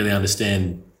didn't really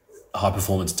understand a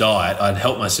high-performance diet, I'd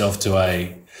helped myself to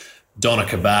a doner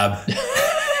kebab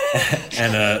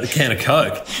and a can of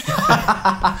Coke.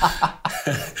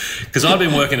 Because I'd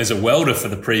been working as a welder for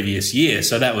the previous year,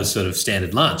 so that was sort of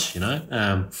standard lunch,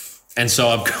 And so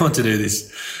I've gone to do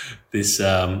this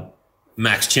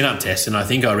max chin-up test, and I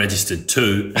think I registered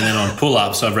 2. And then on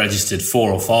pull-ups, I've registered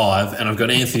 4 or 5. And I've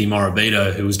got Anthony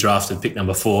Morabito, who was drafted pick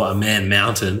number 4, a man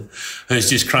mountain, who's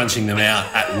just crunching them out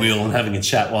at will and having a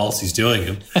chat whilst he's doing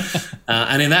them.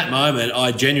 And in that moment,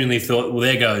 I genuinely thought, well,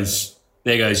 there goes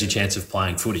your chance of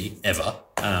playing footy ever.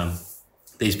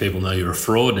 These people know you're a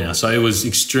fraud now. So it was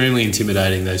extremely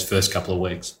intimidating those first couple of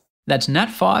weeks. That's Nat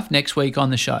 5 next week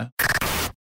on the show.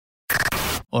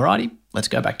 Alrighty, let's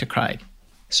go back to Craig.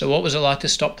 So what was it like to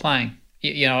stop playing?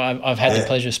 You know, I've had the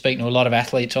pleasure of speaking to a lot of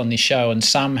athletes on this show, and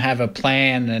some have a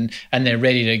plan and they're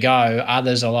ready to go.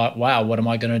 Others are like, wow, what am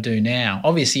I going to do now?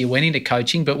 Obviously, you went into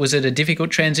coaching, but was it a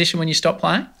difficult transition when you stopped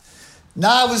playing?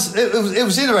 No, it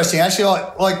was interesting, actually.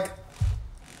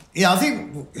 I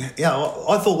think,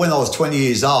 I thought when I was 20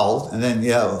 years old, and then,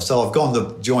 so I've gone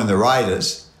to join the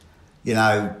Raiders. You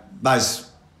know, most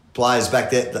players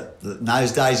back there, in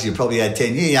those days, you probably had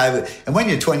 10 years. And when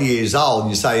you're 20 years old and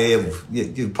you say,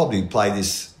 you probably play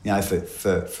this,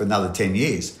 for another 10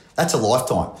 years, that's a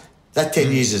lifetime. That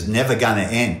 10 years is never going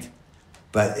to end.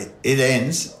 But it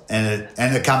ends, and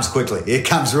it comes quickly. It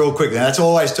comes real quickly. And that's what I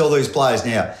always tell these players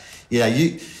now.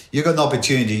 You've got an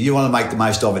opportunity. You want to make the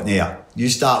most of it now. You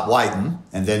start waiting,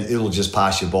 and then it'll just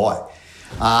pass you by.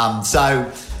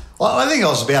 So I think I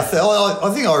was about.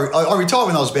 I retired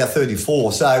when I was about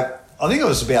 34. So I think I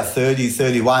was about 30,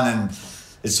 31, and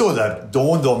it sort of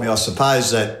dawned on me, I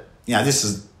suppose, that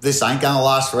this ain't going to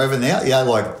last forever now.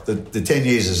 Like the 10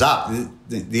 years is up.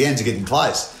 The ends are getting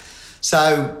close.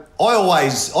 So I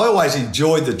always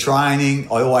enjoyed the training.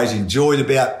 I always enjoyed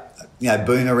about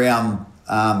being around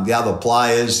the other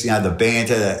players, the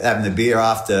banter, having the beer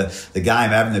after the game,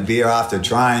 having the beer after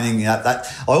training. That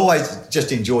I always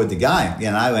just enjoyed the game,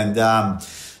 and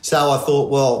so I thought,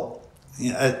 well,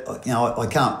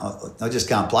 I just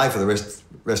can't play for the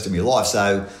rest of my life.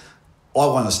 So I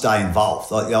want to stay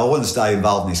involved. I want to stay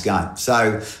involved in this game.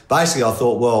 So basically, I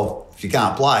thought, well, if you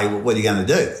can't play, what are you going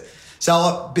to do?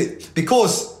 So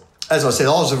because, as I said,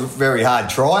 I was a very hard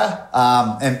trier,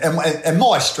 and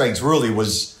my strengths really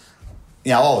was.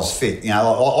 I was fit.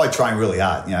 I trained really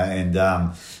hard. And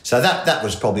so that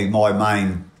was probably my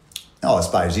main. I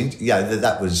suppose.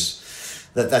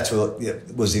 That's what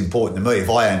was important to me. If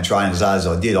I hadn't trained as hard as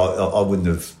I did, I wouldn't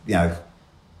have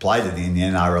played it in the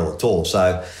NRL at all.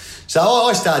 So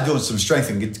I started doing some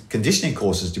strength and conditioning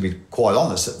courses, to be quite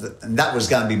honest, and that was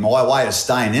going to be my way of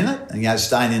staying in it, and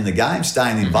staying in the game,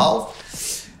 staying involved.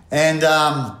 And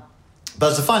but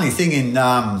it's a funny thing in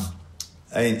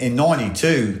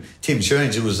 92, Tim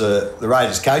Shearnage, who was the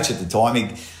Raiders coach at the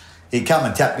time, he come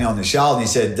and tapped me on the shoulder and he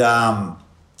said,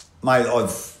 mate,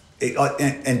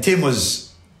 and Tim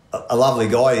was a lovely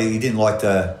guy. He didn't like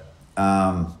to,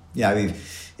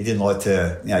 he didn't like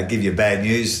to, give you bad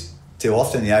news too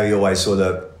often. He always sort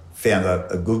of found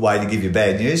a good way to give you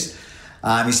bad news.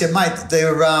 He said, mate,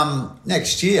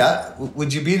 next year,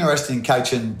 would you be interested in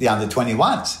coaching the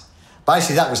under-21s?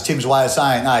 Basically, that was Tim's way of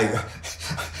saying, hey,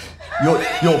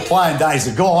 your playing days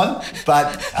are gone,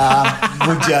 but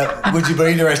would you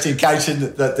be interested in coaching?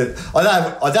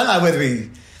 I don't know whether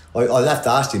I'd have to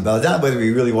ask him, but I don't know whether he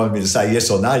really wanted me to say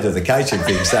yes or no to the coaching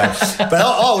thing. So, but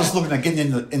I was looking at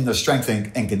getting in the strength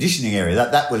and conditioning area.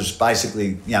 That was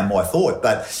basically my thought.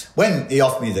 But when he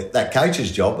offered me that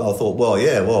coach's job, I thought,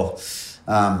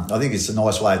 I think it's a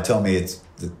nice way of telling me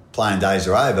the playing days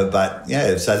are over. But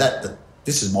so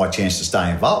this is my chance to stay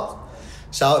involved.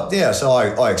 So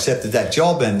I accepted that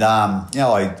job, and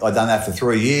I done that for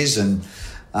 3 years, and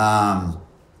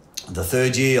the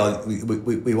third year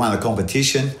we won a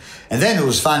competition, and then it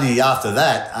was funny after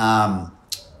that.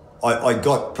 I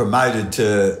got promoted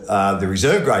to the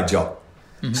reserve grade job.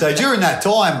 Mm-hmm. So during that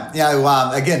time,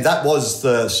 again, that was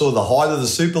the sort of the height of the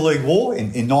Super League war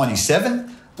in '97,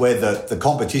 where the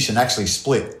competition actually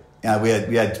split. We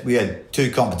had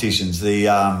two competitions, the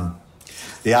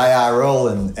ARL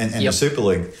and the Super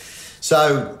League.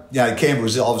 So, Canberra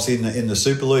was obviously in the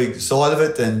Super League side of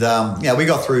it, and we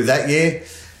got through that year.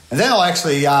 And then I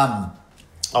actually, I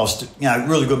was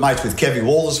really good mates with Kevy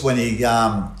Wallace when he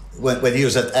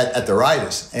was at the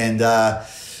Raiders, and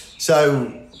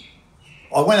so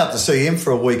I went up to see him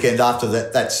for a weekend after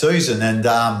that season, and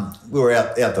we were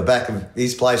out the back of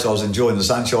his place. I was enjoying the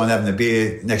sunshine, having a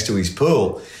beer next to his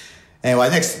pool. Anyway,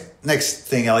 next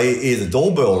thing I hear the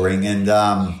doorbell ring, and so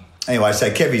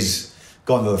Kevy's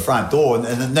gone to the front door, and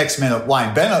the next minute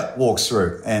Wayne Bennett walks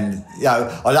through, and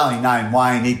I'd only known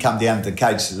Wayne. He'd come down to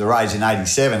coach the Raiders in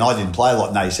 '87. I didn't play a lot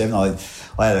in '87. I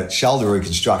had a shoulder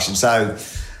reconstruction, so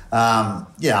I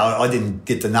didn't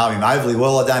get to know him overly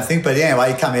well, I don't think. But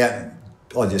anyway, he come out.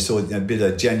 I just saw a bit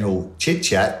of general chit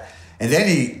chat, and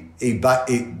then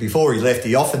before he left,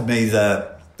 he offered me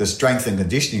the strength and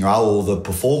conditioning role, or the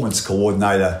performance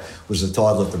coordinator was the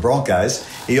title at the Broncos.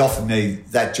 He offered me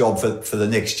that job for the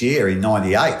next year in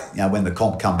 '98, when the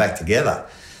comp come back together.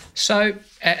 So,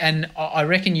 and I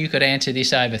reckon you could answer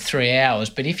this over 3 hours,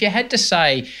 but if you had to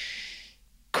say,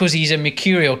 because he's a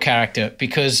mercurial character,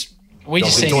 because we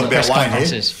just see him in press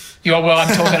conferences. Yeah, well, I'm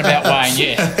talking about Wayne,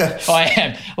 yeah. I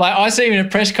am. Like, I see him in a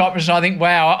press conference and I think,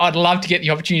 wow, I'd love to get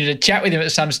the opportunity to chat with him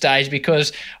at some stage,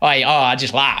 because I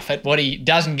just laugh at what he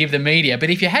doesn't give the media. But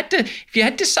if you had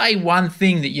to say one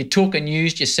thing that you took and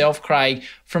used yourself, Craig,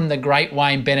 from the great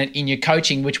Wayne Bennett in your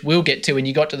coaching, which we'll get to when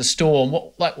you got to the Storm,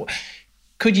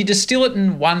 could you distill it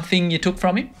in one thing you took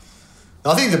from him?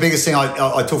 I think the biggest thing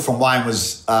I took from Wayne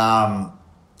was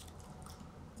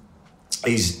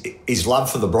his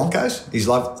love for the Broncos, his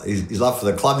love for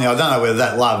the club. Now, I don't know whether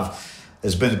that love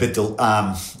has been a bit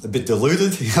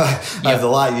diluted over the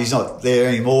late. He's not there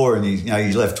anymore, and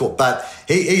he's left. But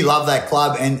he loved that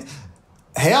club, and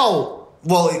how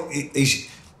well he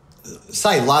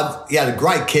love. He had a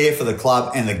great care for the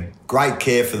club and a great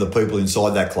care for the people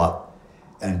inside that club,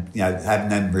 and having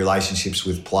them relationships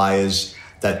with players.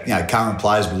 That current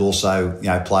players, but also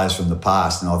players from the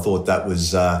past, and I thought that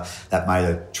was that made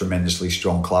a tremendously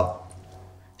strong club.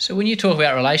 So when you talk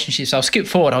about relationships, I'll skip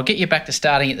forward. I'll get you back to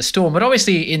starting at the Storm, but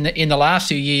obviously in the last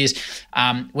few years,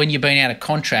 when you've been out of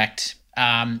contract,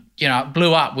 it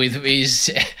blew up with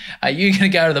are you going to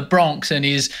go to the Bronx, and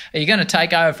are you going to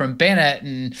take over from Bennett,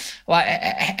 and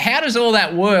how does all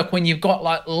that work when you've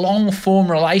got long form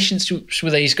relationships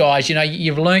with these guys?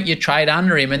 You've learnt your trade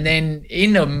under him, and then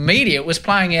in the media it was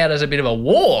playing out as a bit of a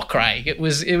war, Craig. It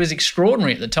was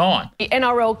extraordinary at the time. The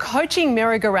NRL coaching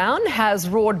merry-go-round has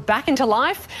roared back into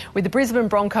life, with the Brisbane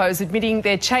Broncos admitting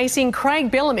they're chasing Craig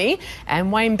Bellamy,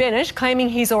 and Wayne Bennett claiming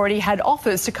he's already had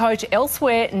offers to coach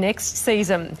elsewhere next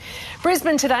season.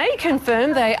 Brisbane today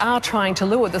confirmed they are trying to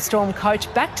lure the Storm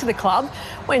coach back to the club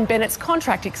when Bennett's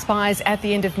contract expires at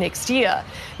the end of next year.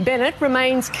 Bennett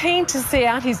remains keen to see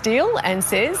out his deal and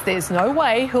says there's no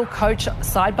way he'll coach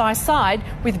side by side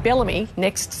with Bellamy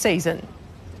next season.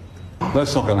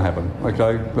 That's not going to happen,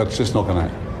 okay? That's just not going to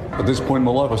happen. At this point in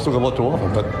my life, I've still got a lot to offer,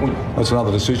 but that's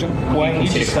another decision. Wayne, you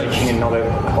just coaching and not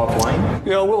off Wayne?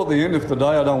 Yeah, I will at the end. If the day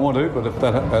I don't want to, but if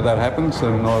that happens,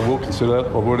 then I will consider it.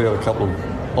 I've already had a couple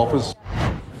of offers.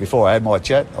 Before I had my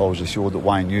chat, I was assured that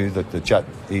Wayne knew that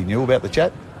he knew about the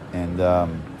chat, and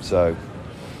so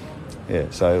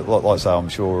like I say, I'm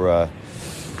sure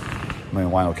me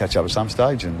and Wayne will catch up at some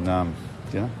stage, and have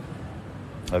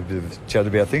a bit of a chat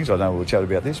about things. I know we'll chat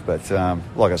about this, but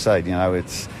like I say,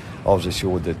 I was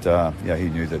assured that he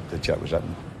knew that the chat was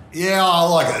happening. Yeah,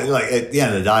 like at the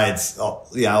end of the day, it's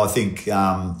I think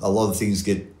a lot of things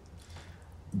get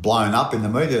blown up in the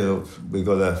media. We've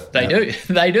got to they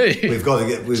do. We've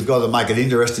got to make it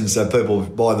interesting so people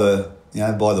buy the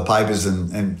papers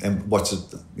and watch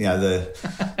the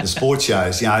sports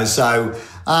shows. So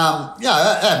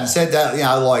having said that,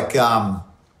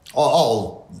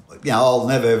 I'll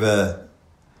never ever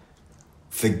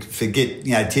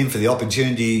forget Tim for the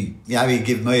opportunity he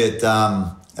gave me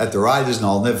at the Raiders, and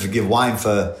I'll never forgive Wayne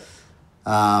for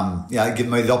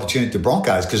giving me the opportunity at the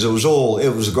Broncos, because it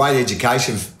was a great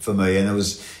education for me, and it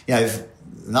was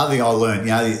another thing I learned.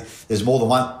 There's more than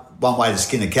one way to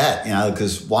skin a cat.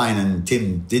 Because Wayne and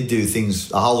Tim did do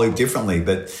things a whole heap differently,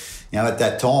 but at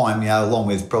that time, along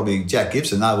with probably Jack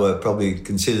Gibson, they were probably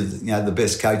considered the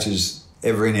best coaches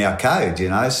ever in our code.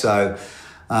 So,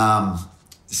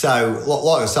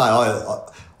 like I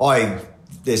say,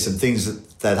 there's some things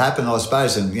that happen, I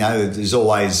suppose, and there's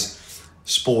always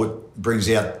sport brings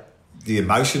out the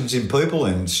emotions in people,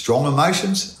 and strong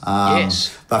emotions.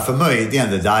 Yes. But for me, at the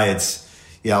end of the day, it's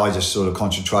I just sort of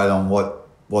concentrate on what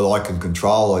I can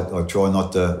control. I try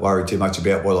not to worry too much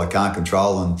about what I can't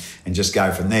control, and just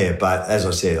go from there. But as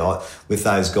I said, with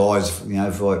those guys,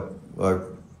 if I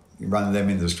run them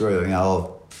into the street,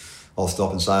 I'll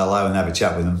stop and say hello and have a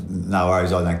chat with them. No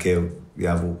worries, I don't care,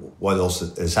 what else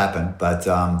has happened. But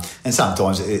and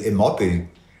sometimes it might be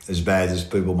as bad as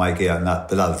people make out,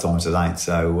 but other times it ain't.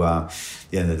 So at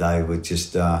the end of the day, we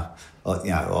just,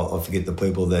 I'll forget the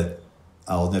people that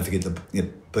I'll never forget the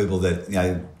people that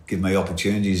give me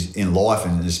opportunities in life,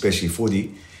 and especially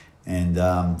footy. And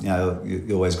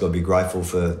you always got to be grateful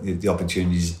for the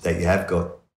opportunities that you have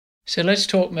got. So let's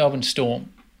talk Melbourne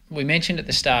Storm. We mentioned at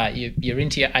the start you're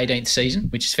into your 18th season,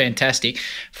 which is fantastic.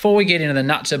 Before we get into the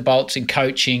nuts and bolts in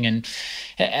coaching and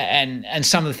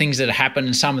some of the things that have happened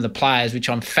and some of the players, which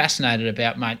I'm fascinated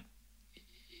about, mate,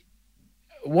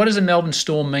 what does the Melbourne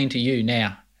Storm mean to you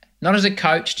now? Not as a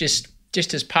coach, just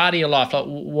as part of your life. Like,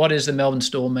 what does the Melbourne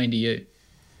Storm mean to you?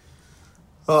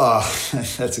 Oh,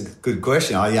 that's a good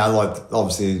question.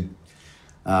 Obviously,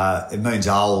 it means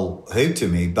a whole heap to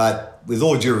me. But with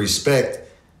all due respect,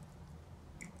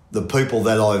 the people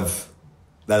that I've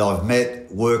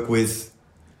met, worked with,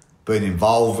 been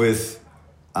involved with,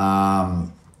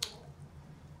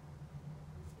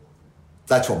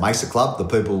 that's what makes the club. The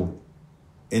people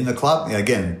in the club.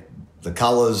 Again, the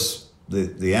colours,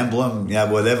 the emblem,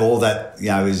 whatever, all that,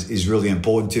 is really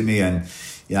important to me, and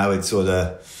it sort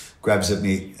of grabs at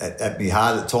me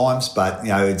hard at times. But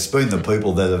it's been the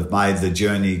people that have made the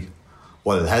journey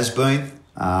what it has been.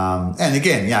 And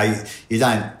again, you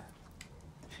don't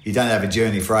have a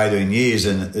journey for 18 years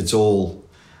and it's all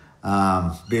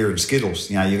beer and Skittles.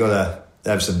 You got to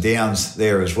have some downs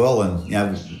there as well,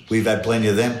 and we've had plenty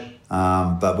of them.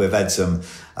 But we've had some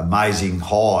amazing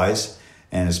highs,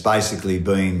 and it's basically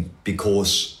been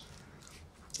because,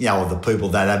 of the people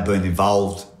that have been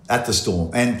involved at the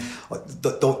Storm. And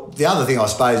the other thing, I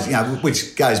suppose,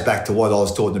 which goes back to what I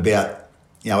was talking about,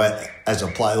 as a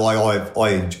player, like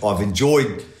I've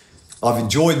enjoyed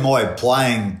my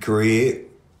playing career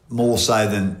more so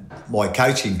than my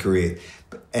coaching career.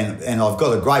 And I've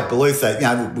got a great belief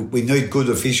that, we need good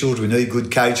officials, we need good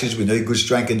coaches, we need good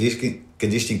strength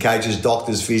conditioning coaches,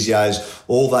 doctors, physios,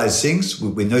 all those things.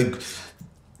 We need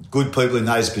good people in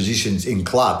those positions in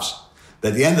clubs. But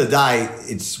at the end of the day,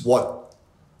 it's what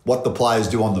the players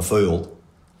do on the field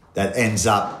that ends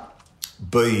up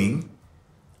being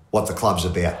what the club's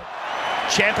about.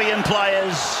 Champion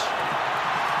players,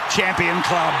 champion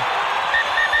club.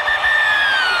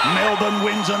 Melbourne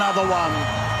wins another one.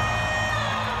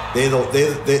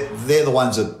 They're the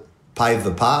ones that pave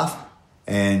the path,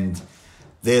 and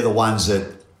they're the ones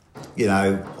that,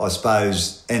 I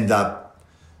suppose, end up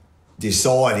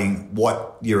deciding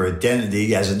what your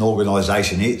identity as an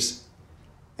organisation is.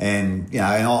 And,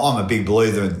 and I'm a big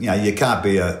believer in, you can't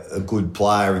be a good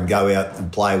player and go out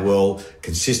and play well,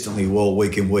 consistently well,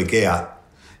 week in, week out,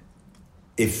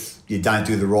 if you don't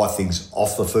do the right things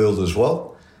off the field as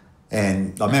well.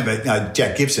 And I remember,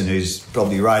 Jack Gibson, who's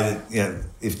probably rated,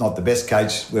 if not the best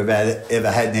coach we've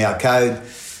ever had in our code,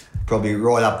 probably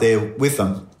right up there with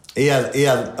them. He had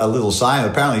a little saying.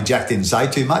 Apparently Jack didn't say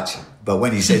too much, but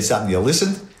when he said something, you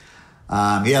listened.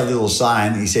 He had a little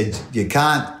saying. He said, you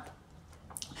can't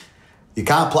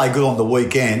play good on the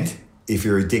weekend if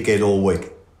you're a dickhead all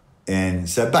week. And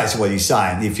so basically what he's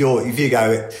saying, if you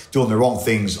go doing the wrong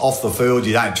things off the field,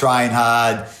 you don't train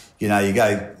hard, you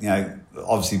go,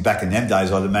 obviously back in them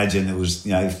days, I'd imagine it was,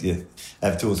 if you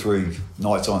have 2 or 3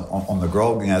 nights on the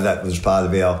grog, that was part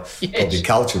of our probably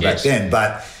culture back then.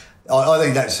 But I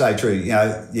think that's so true.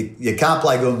 You can't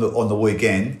play good on the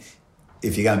weekend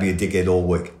if you're going to be a dickhead all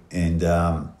week. And,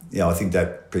 I think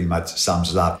that pretty much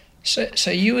sums it up.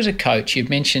 So you as a coach, you've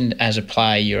mentioned as a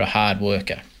player you're a hard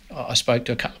worker. I spoke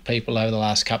to a couple of people over the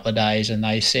last couple of days and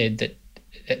they said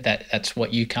that's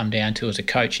what you come down to as a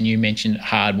coach, and you mentioned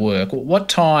hard work. What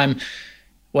time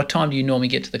do you normally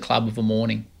get to the club of a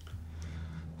morning?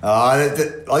 I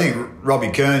think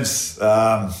Robbie Kearns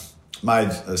made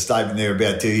a statement there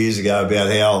about 2 years ago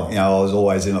about how, I was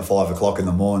always in at 5 o'clock in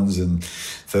the mornings and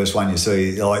first one you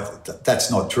see, that's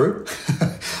not true.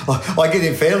 I get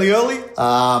in fairly early,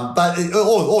 but it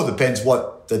all depends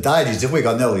what the date is. If we've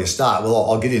got an earlier start, well,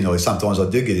 I'll get in early. Sometimes I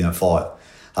do get in at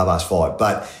 5:30.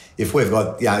 But if we've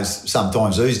got,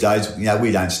 sometimes these days,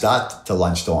 we don't start till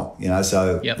lunchtime,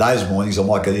 so those mornings I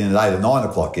might get in at 8 or 9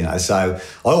 o'clock, so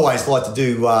I always like to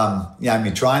do,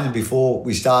 my training before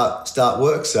we start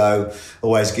work. So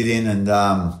always get in and,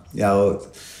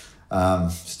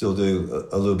 still do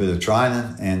a little bit of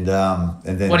training and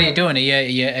then. What are you doing? Are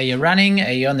you running?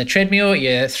 Are you on the treadmill? Are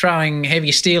you throwing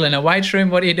heavy steel in a weights room?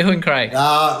 What are you doing, Craig?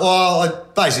 Well, I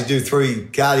basically do 3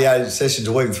 cardio sessions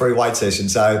a week and 3 weight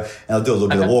sessions. So, and I'll do a little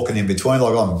bit of walking in between.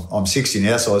 Like I'm 60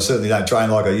 now, so I certainly don't train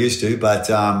like I used to. But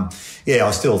I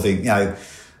still think, I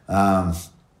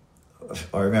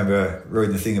remember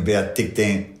reading the thing about Dick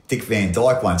Van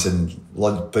Dyke once, and a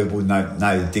lot of people would know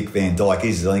who Dick Van Dyke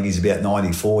is. I think he's about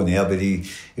 94 now, but he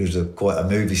was quite a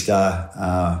movie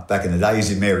star back in the day.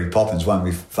 He's in Mary Poppins, one of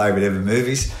my favourite ever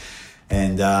movies.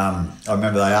 And I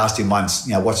remember they asked him once,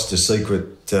 what's the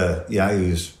secret to, he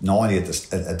was 90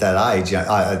 at that age,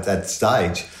 at that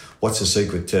stage. What's the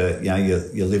secret to,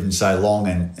 you're living so long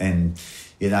and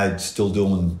still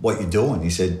doing what you're doing? He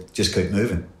said, just keep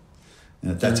moving.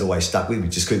 And that's always stuck with me,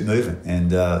 just keep moving.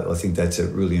 And I think that's a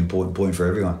really important point for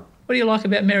everyone. What do you like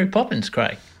about Mary Poppins,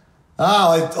 Craig?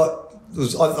 I don't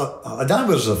know if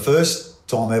it was the first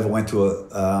time I ever went to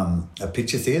a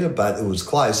picture theatre, but it was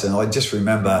close, and I just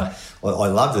remember I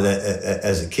loved it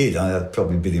as a kid. I'm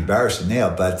probably a bit embarrassing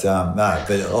now, but no.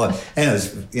 But and it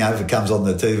was, if it comes on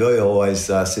the TV, I always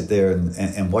sit there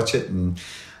and watch it, and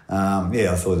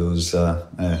I thought it was like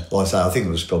I say, I think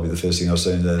it was probably the first thing I've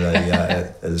seen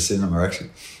at a cinema actually.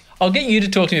 I'll get you to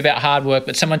talk to me about hard work,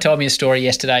 but someone told me a story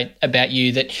yesterday about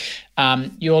you that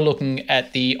you're looking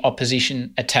at the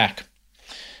opposition attack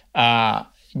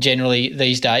generally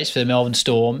these days for the Melbourne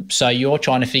Storm. So you're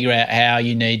trying to figure out how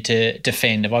you need to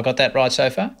defend. Have I got that right so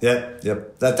far?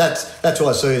 Yep. That's what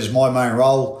I see as my main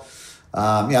role. We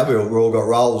all got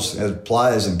roles as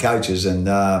players and coaches,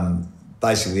 and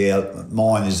basically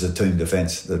mine is the team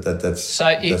defence. So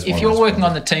if you're working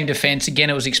on the team defence, again,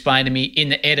 it was explained to me in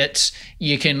the edits,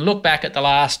 you can look back at the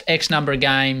last X number of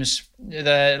games,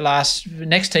 the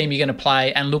next team you're going to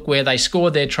play, and look where they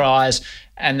scored their tries,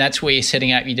 and that's where you're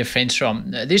setting up your defence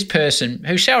from. This person,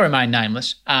 who shall remain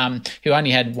nameless, who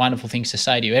only had wonderful things to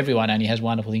say to you, everyone only has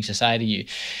wonderful things to say to you,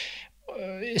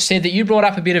 said that you brought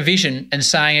up a bit of vision and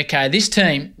saying, okay, this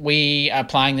team, we are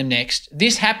playing them next.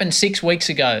 This happened 6 weeks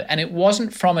ago, and it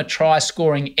wasn't from a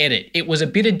try-scoring edit. It was a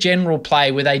bit of general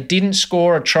play where they didn't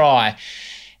score a try,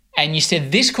 and you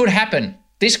said this could happen.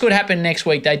 This could happen next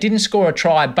week. They didn't score a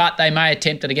try, but they may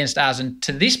attempt it against us. And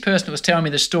to this person that was telling me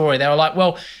the story, they were like,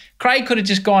 well, Craig could have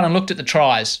just gone and looked at the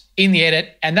tries in the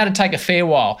edit, and that'd take a fair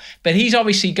while. But he's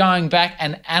obviously going back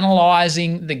and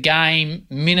analysing the game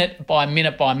minute by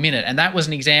minute by minute. And that was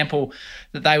an example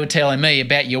that they were telling me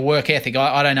about your work ethic.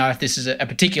 I don't know if this is a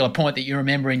particular point that you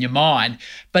remember in your mind,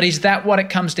 but is that what it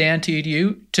comes down to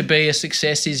you to be a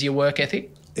success, is your work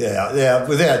ethic? Yeah,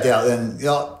 without doubt. And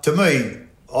to me,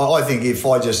 I think if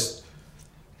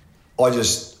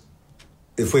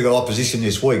if we got opposition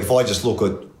this week, if I just look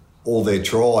at all their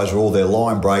tries or all their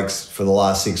line breaks for the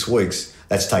last 6 weeks,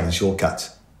 that's taking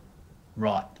shortcuts.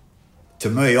 Right. To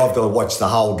me, I've got to watch the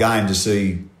whole game to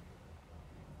see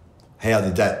how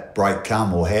did that break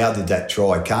come or how did that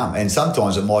try come. And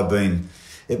sometimes it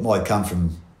might come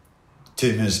from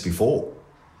 2 minutes before.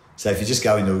 So if you just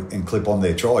go into and clip on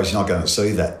their tries, you're not going to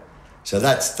see that. So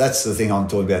that's the thing I'm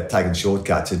talking about, taking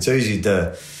shortcuts. It's easy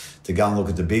to go and look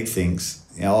at the big things.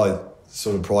 I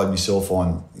sort of pride myself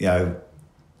on,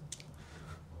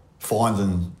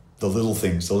 finding the little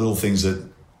things that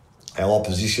our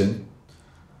opposition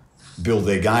build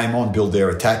their game on, build their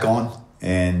attack on,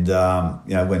 and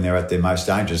when they're at their most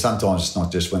dangerous. Sometimes it's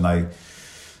not just when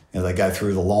they go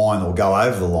through the line or go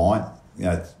over the line.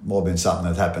 It might have been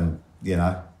something that happened,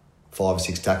 5 or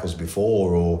 6 tackles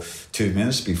before or 2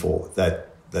 minutes before.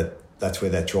 That's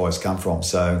where that tries come from.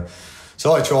 So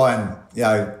I try and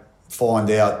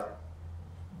find out,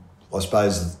 I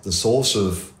suppose, the source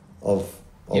of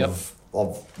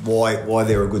why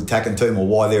they're a good attacking team or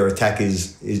why their attack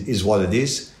is what it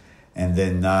is, and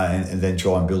then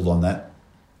try and build on that.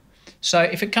 So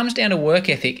if it comes down to work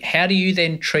ethic, how do you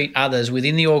then treat others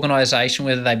within the organisation,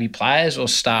 whether they be players or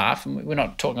staff? And we're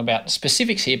not talking about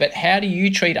specifics here, but how do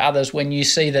you treat others when you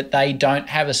see that they don't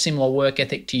have a similar work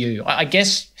ethic to you? I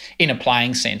guess in a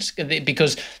playing sense,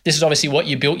 because this is obviously what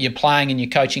you built your playing and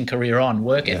your coaching career on,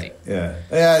 work ethic. Yeah.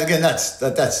 Again, that's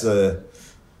the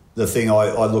thing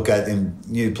I look at in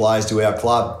new players to our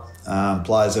club,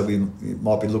 players that we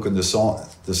might be looking to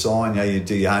sign. You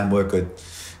do your homework at,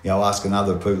 asking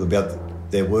other people about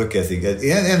their work ethic. At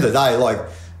the end of the day,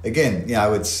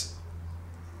 it's,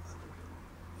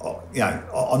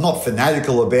 I'm not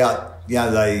fanatical about, they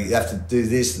have to do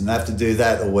this and they have to do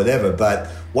that or whatever, but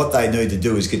what they need to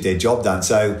do is get their job done.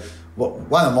 So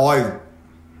one of my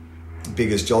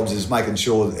biggest jobs is making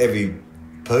sure every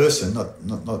person,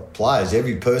 not players,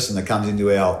 every person that comes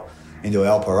into our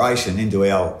operation, into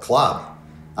our club,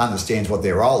 understands what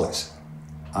their role is.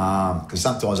 Because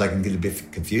sometimes they can get a bit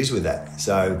confused with that.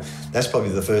 So that's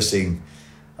probably the first thing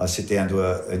I sit down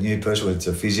to a new person, whether it's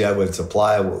a physio, whether it's a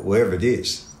player, wherever it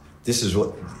is. This is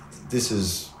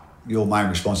your main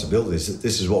responsibility.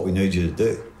 This is what we need you to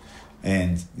do.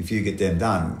 And if you get them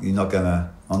done, I'm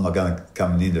not gonna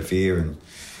come and interfere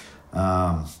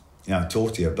and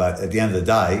talk to you. But at the end of the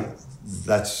day,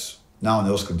 that's no one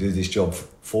else can do this job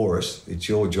for us. It's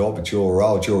your job, it's your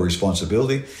role, it's your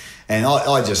responsibility. And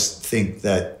I just think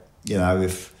that,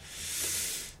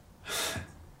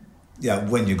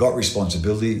 when you've got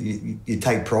responsibility, you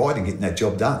take pride in getting that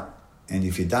job done. And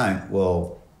if you don't,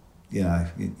 well, you're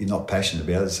not passionate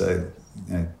about it, so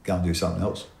go and do something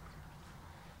else.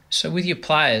 So with your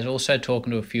players, also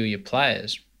talking to a few of your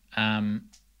players,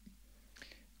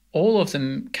 all of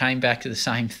them came back to the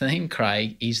same theme,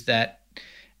 Craig, is that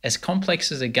as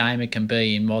complex as a game it can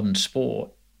be in modern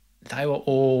sport, they were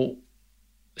all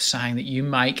saying that you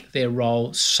make their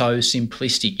role so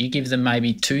simplistic. You give them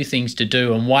maybe 2 things to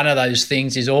do, and one of those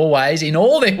things is always, in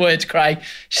all their words, Craig,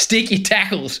 stick your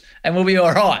tackles and we'll be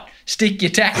all right. Stick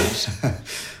your tackles.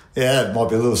 Yeah, it might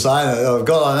be a little saying.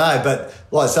 God, I know, but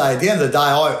like I say, at the end of the day,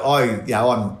 I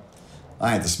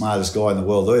ain't the smartest guy in the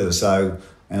world either. So,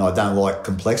 and I don't like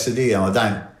complexity, and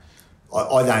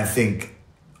I think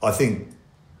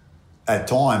at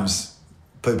times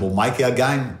people make our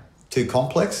game too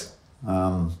complex.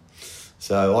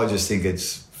 So I just think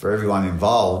it's for everyone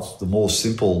involved. The more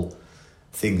simple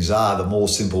things are, the more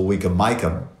simple we can make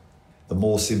them. The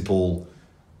more simple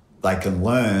they can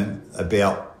learn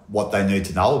about what they need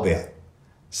to know about.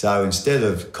 So instead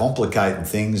of complicating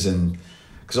things, and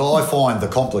because I find the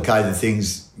complicated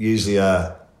things usually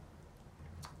are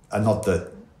not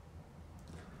the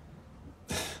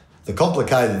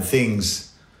complicated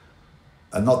things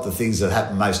are not the things that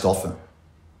happen most often.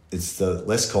 It's the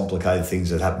less complicated things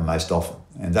that happen most often,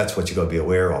 and that's what you've got to be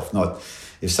aware of. Not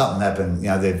if something happened,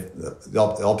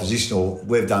 the opposition, or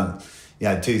we've done,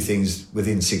 2 things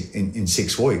within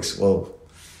 6 weeks. Well,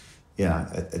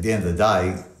 at the end of the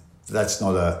day, that's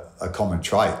not a common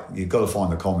trait. You've got to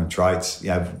find the common traits,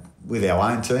 with our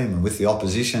own team and with the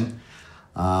opposition,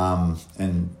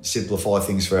 and simplify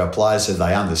things for our players so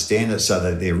they understand it, so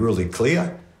that they're really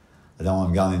clear. I don't want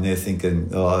them going in there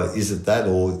thinking, is it that,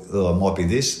 or it might be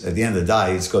this. At the end of the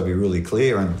day, it's got to be really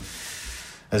clear. And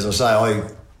as I say,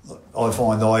 I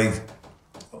find I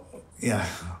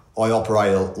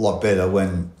operate a lot better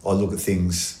when I look at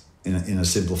things in a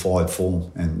simplified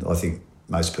form, and I think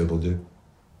most people do.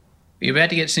 You're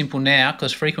about to get simple now,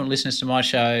 because frequent listeners to my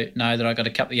show know that I've got a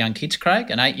couple of young kids,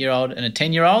 Craig, an 8-year-old and a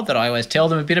 10-year-old, that I always tell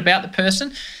them a bit about the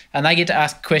person, and they get to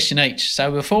ask a question each.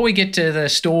 So before we get to the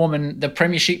Storm and the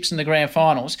premierships and the grand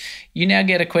finals, you now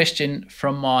get a question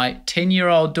from my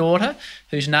 10-year-old daughter,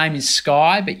 whose name is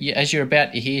Sky, but as you're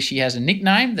about to hear, she has a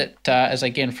nickname that, as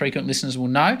again, frequent listeners will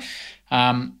know.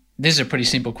 This is a pretty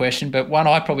simple question, but one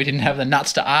I probably didn't have the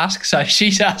nuts to ask, so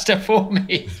she's asked it for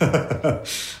me.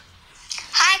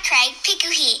 Hi Craig,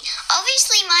 Pickle here.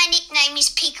 Obviously my nickname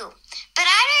is Pickle, but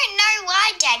I don't know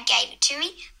why Dad gave it to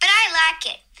me, but I like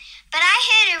it. But I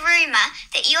heard a rumour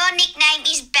that your nickname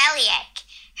is Bellyache.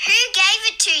 Who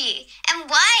gave it to you, and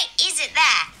why is it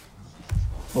that?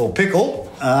 Well,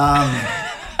 Pickle,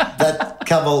 that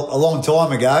came a long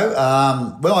time ago.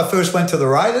 When I first went to the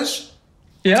Raiders,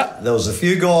 there was a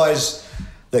few guys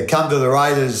that come to the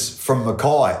Raiders from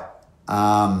Mackay.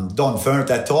 Don Fern at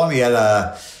that time, he had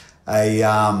a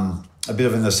bit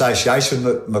of an association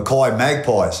with Mackay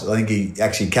Magpies. I think he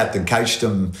actually coached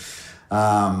them,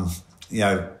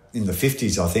 in the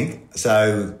 50s, I think.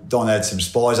 So Don had some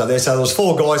spies up there. So there was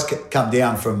 4 guys come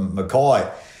down from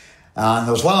Mackay. And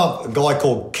there was a guy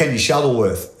called Kenny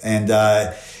Shuttleworth. And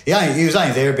he was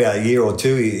only there about a year or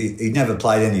 2. He never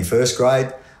played any first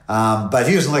grade. But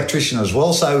he was an electrician as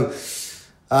well. So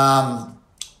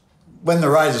when the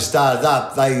Raiders started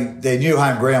up, their new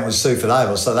home ground was Seaford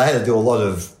Oval, so they had to do a lot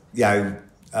of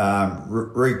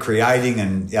recreating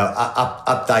and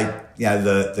update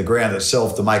the ground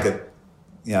itself to make it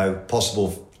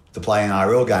possible to play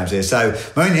NRL games there. So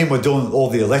me and him were doing all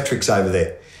the electrics over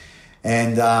there,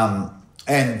 and I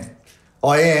am,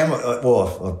 I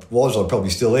probably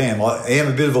still am. I am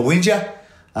a bit of a whinger,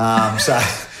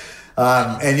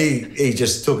 and he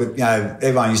just took it,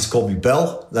 everyone used to call me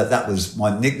Bell, that was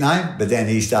my nickname, but then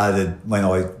he started, when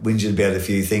I whinged about a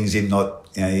few things, I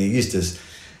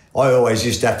always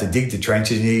used to have to dig the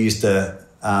trenches, and he used to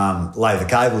lay the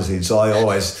cables in, so I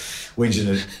always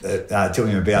whinged to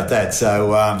him about that.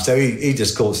 So he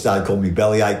just started calling me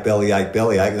Bellyache,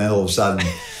 and then all of a sudden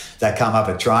that came up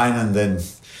at training, and then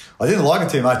I didn't like it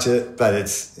too much, but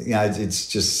it's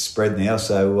just spread now.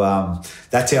 So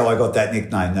that's how I got that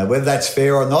nickname. Now, whether that's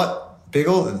fair or not,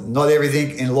 Pickle, not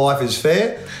everything in life is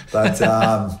fair, but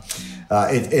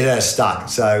it has stuck.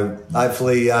 So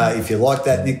hopefully, if you like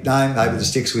that nickname, hope it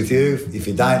sticks with you. If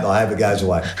you don't, I hope it goes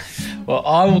away. Well,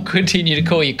 I will continue to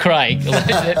call you Craig.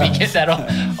 Let me get that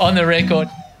on the record.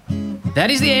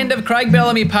 That is the end of Craig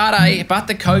Bellamy Part A, but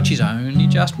the coach is only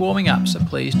just warming up, so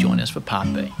please join us for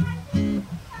Part B.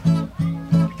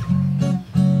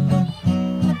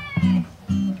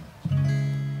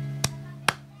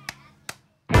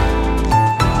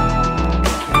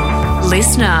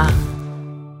 Listener.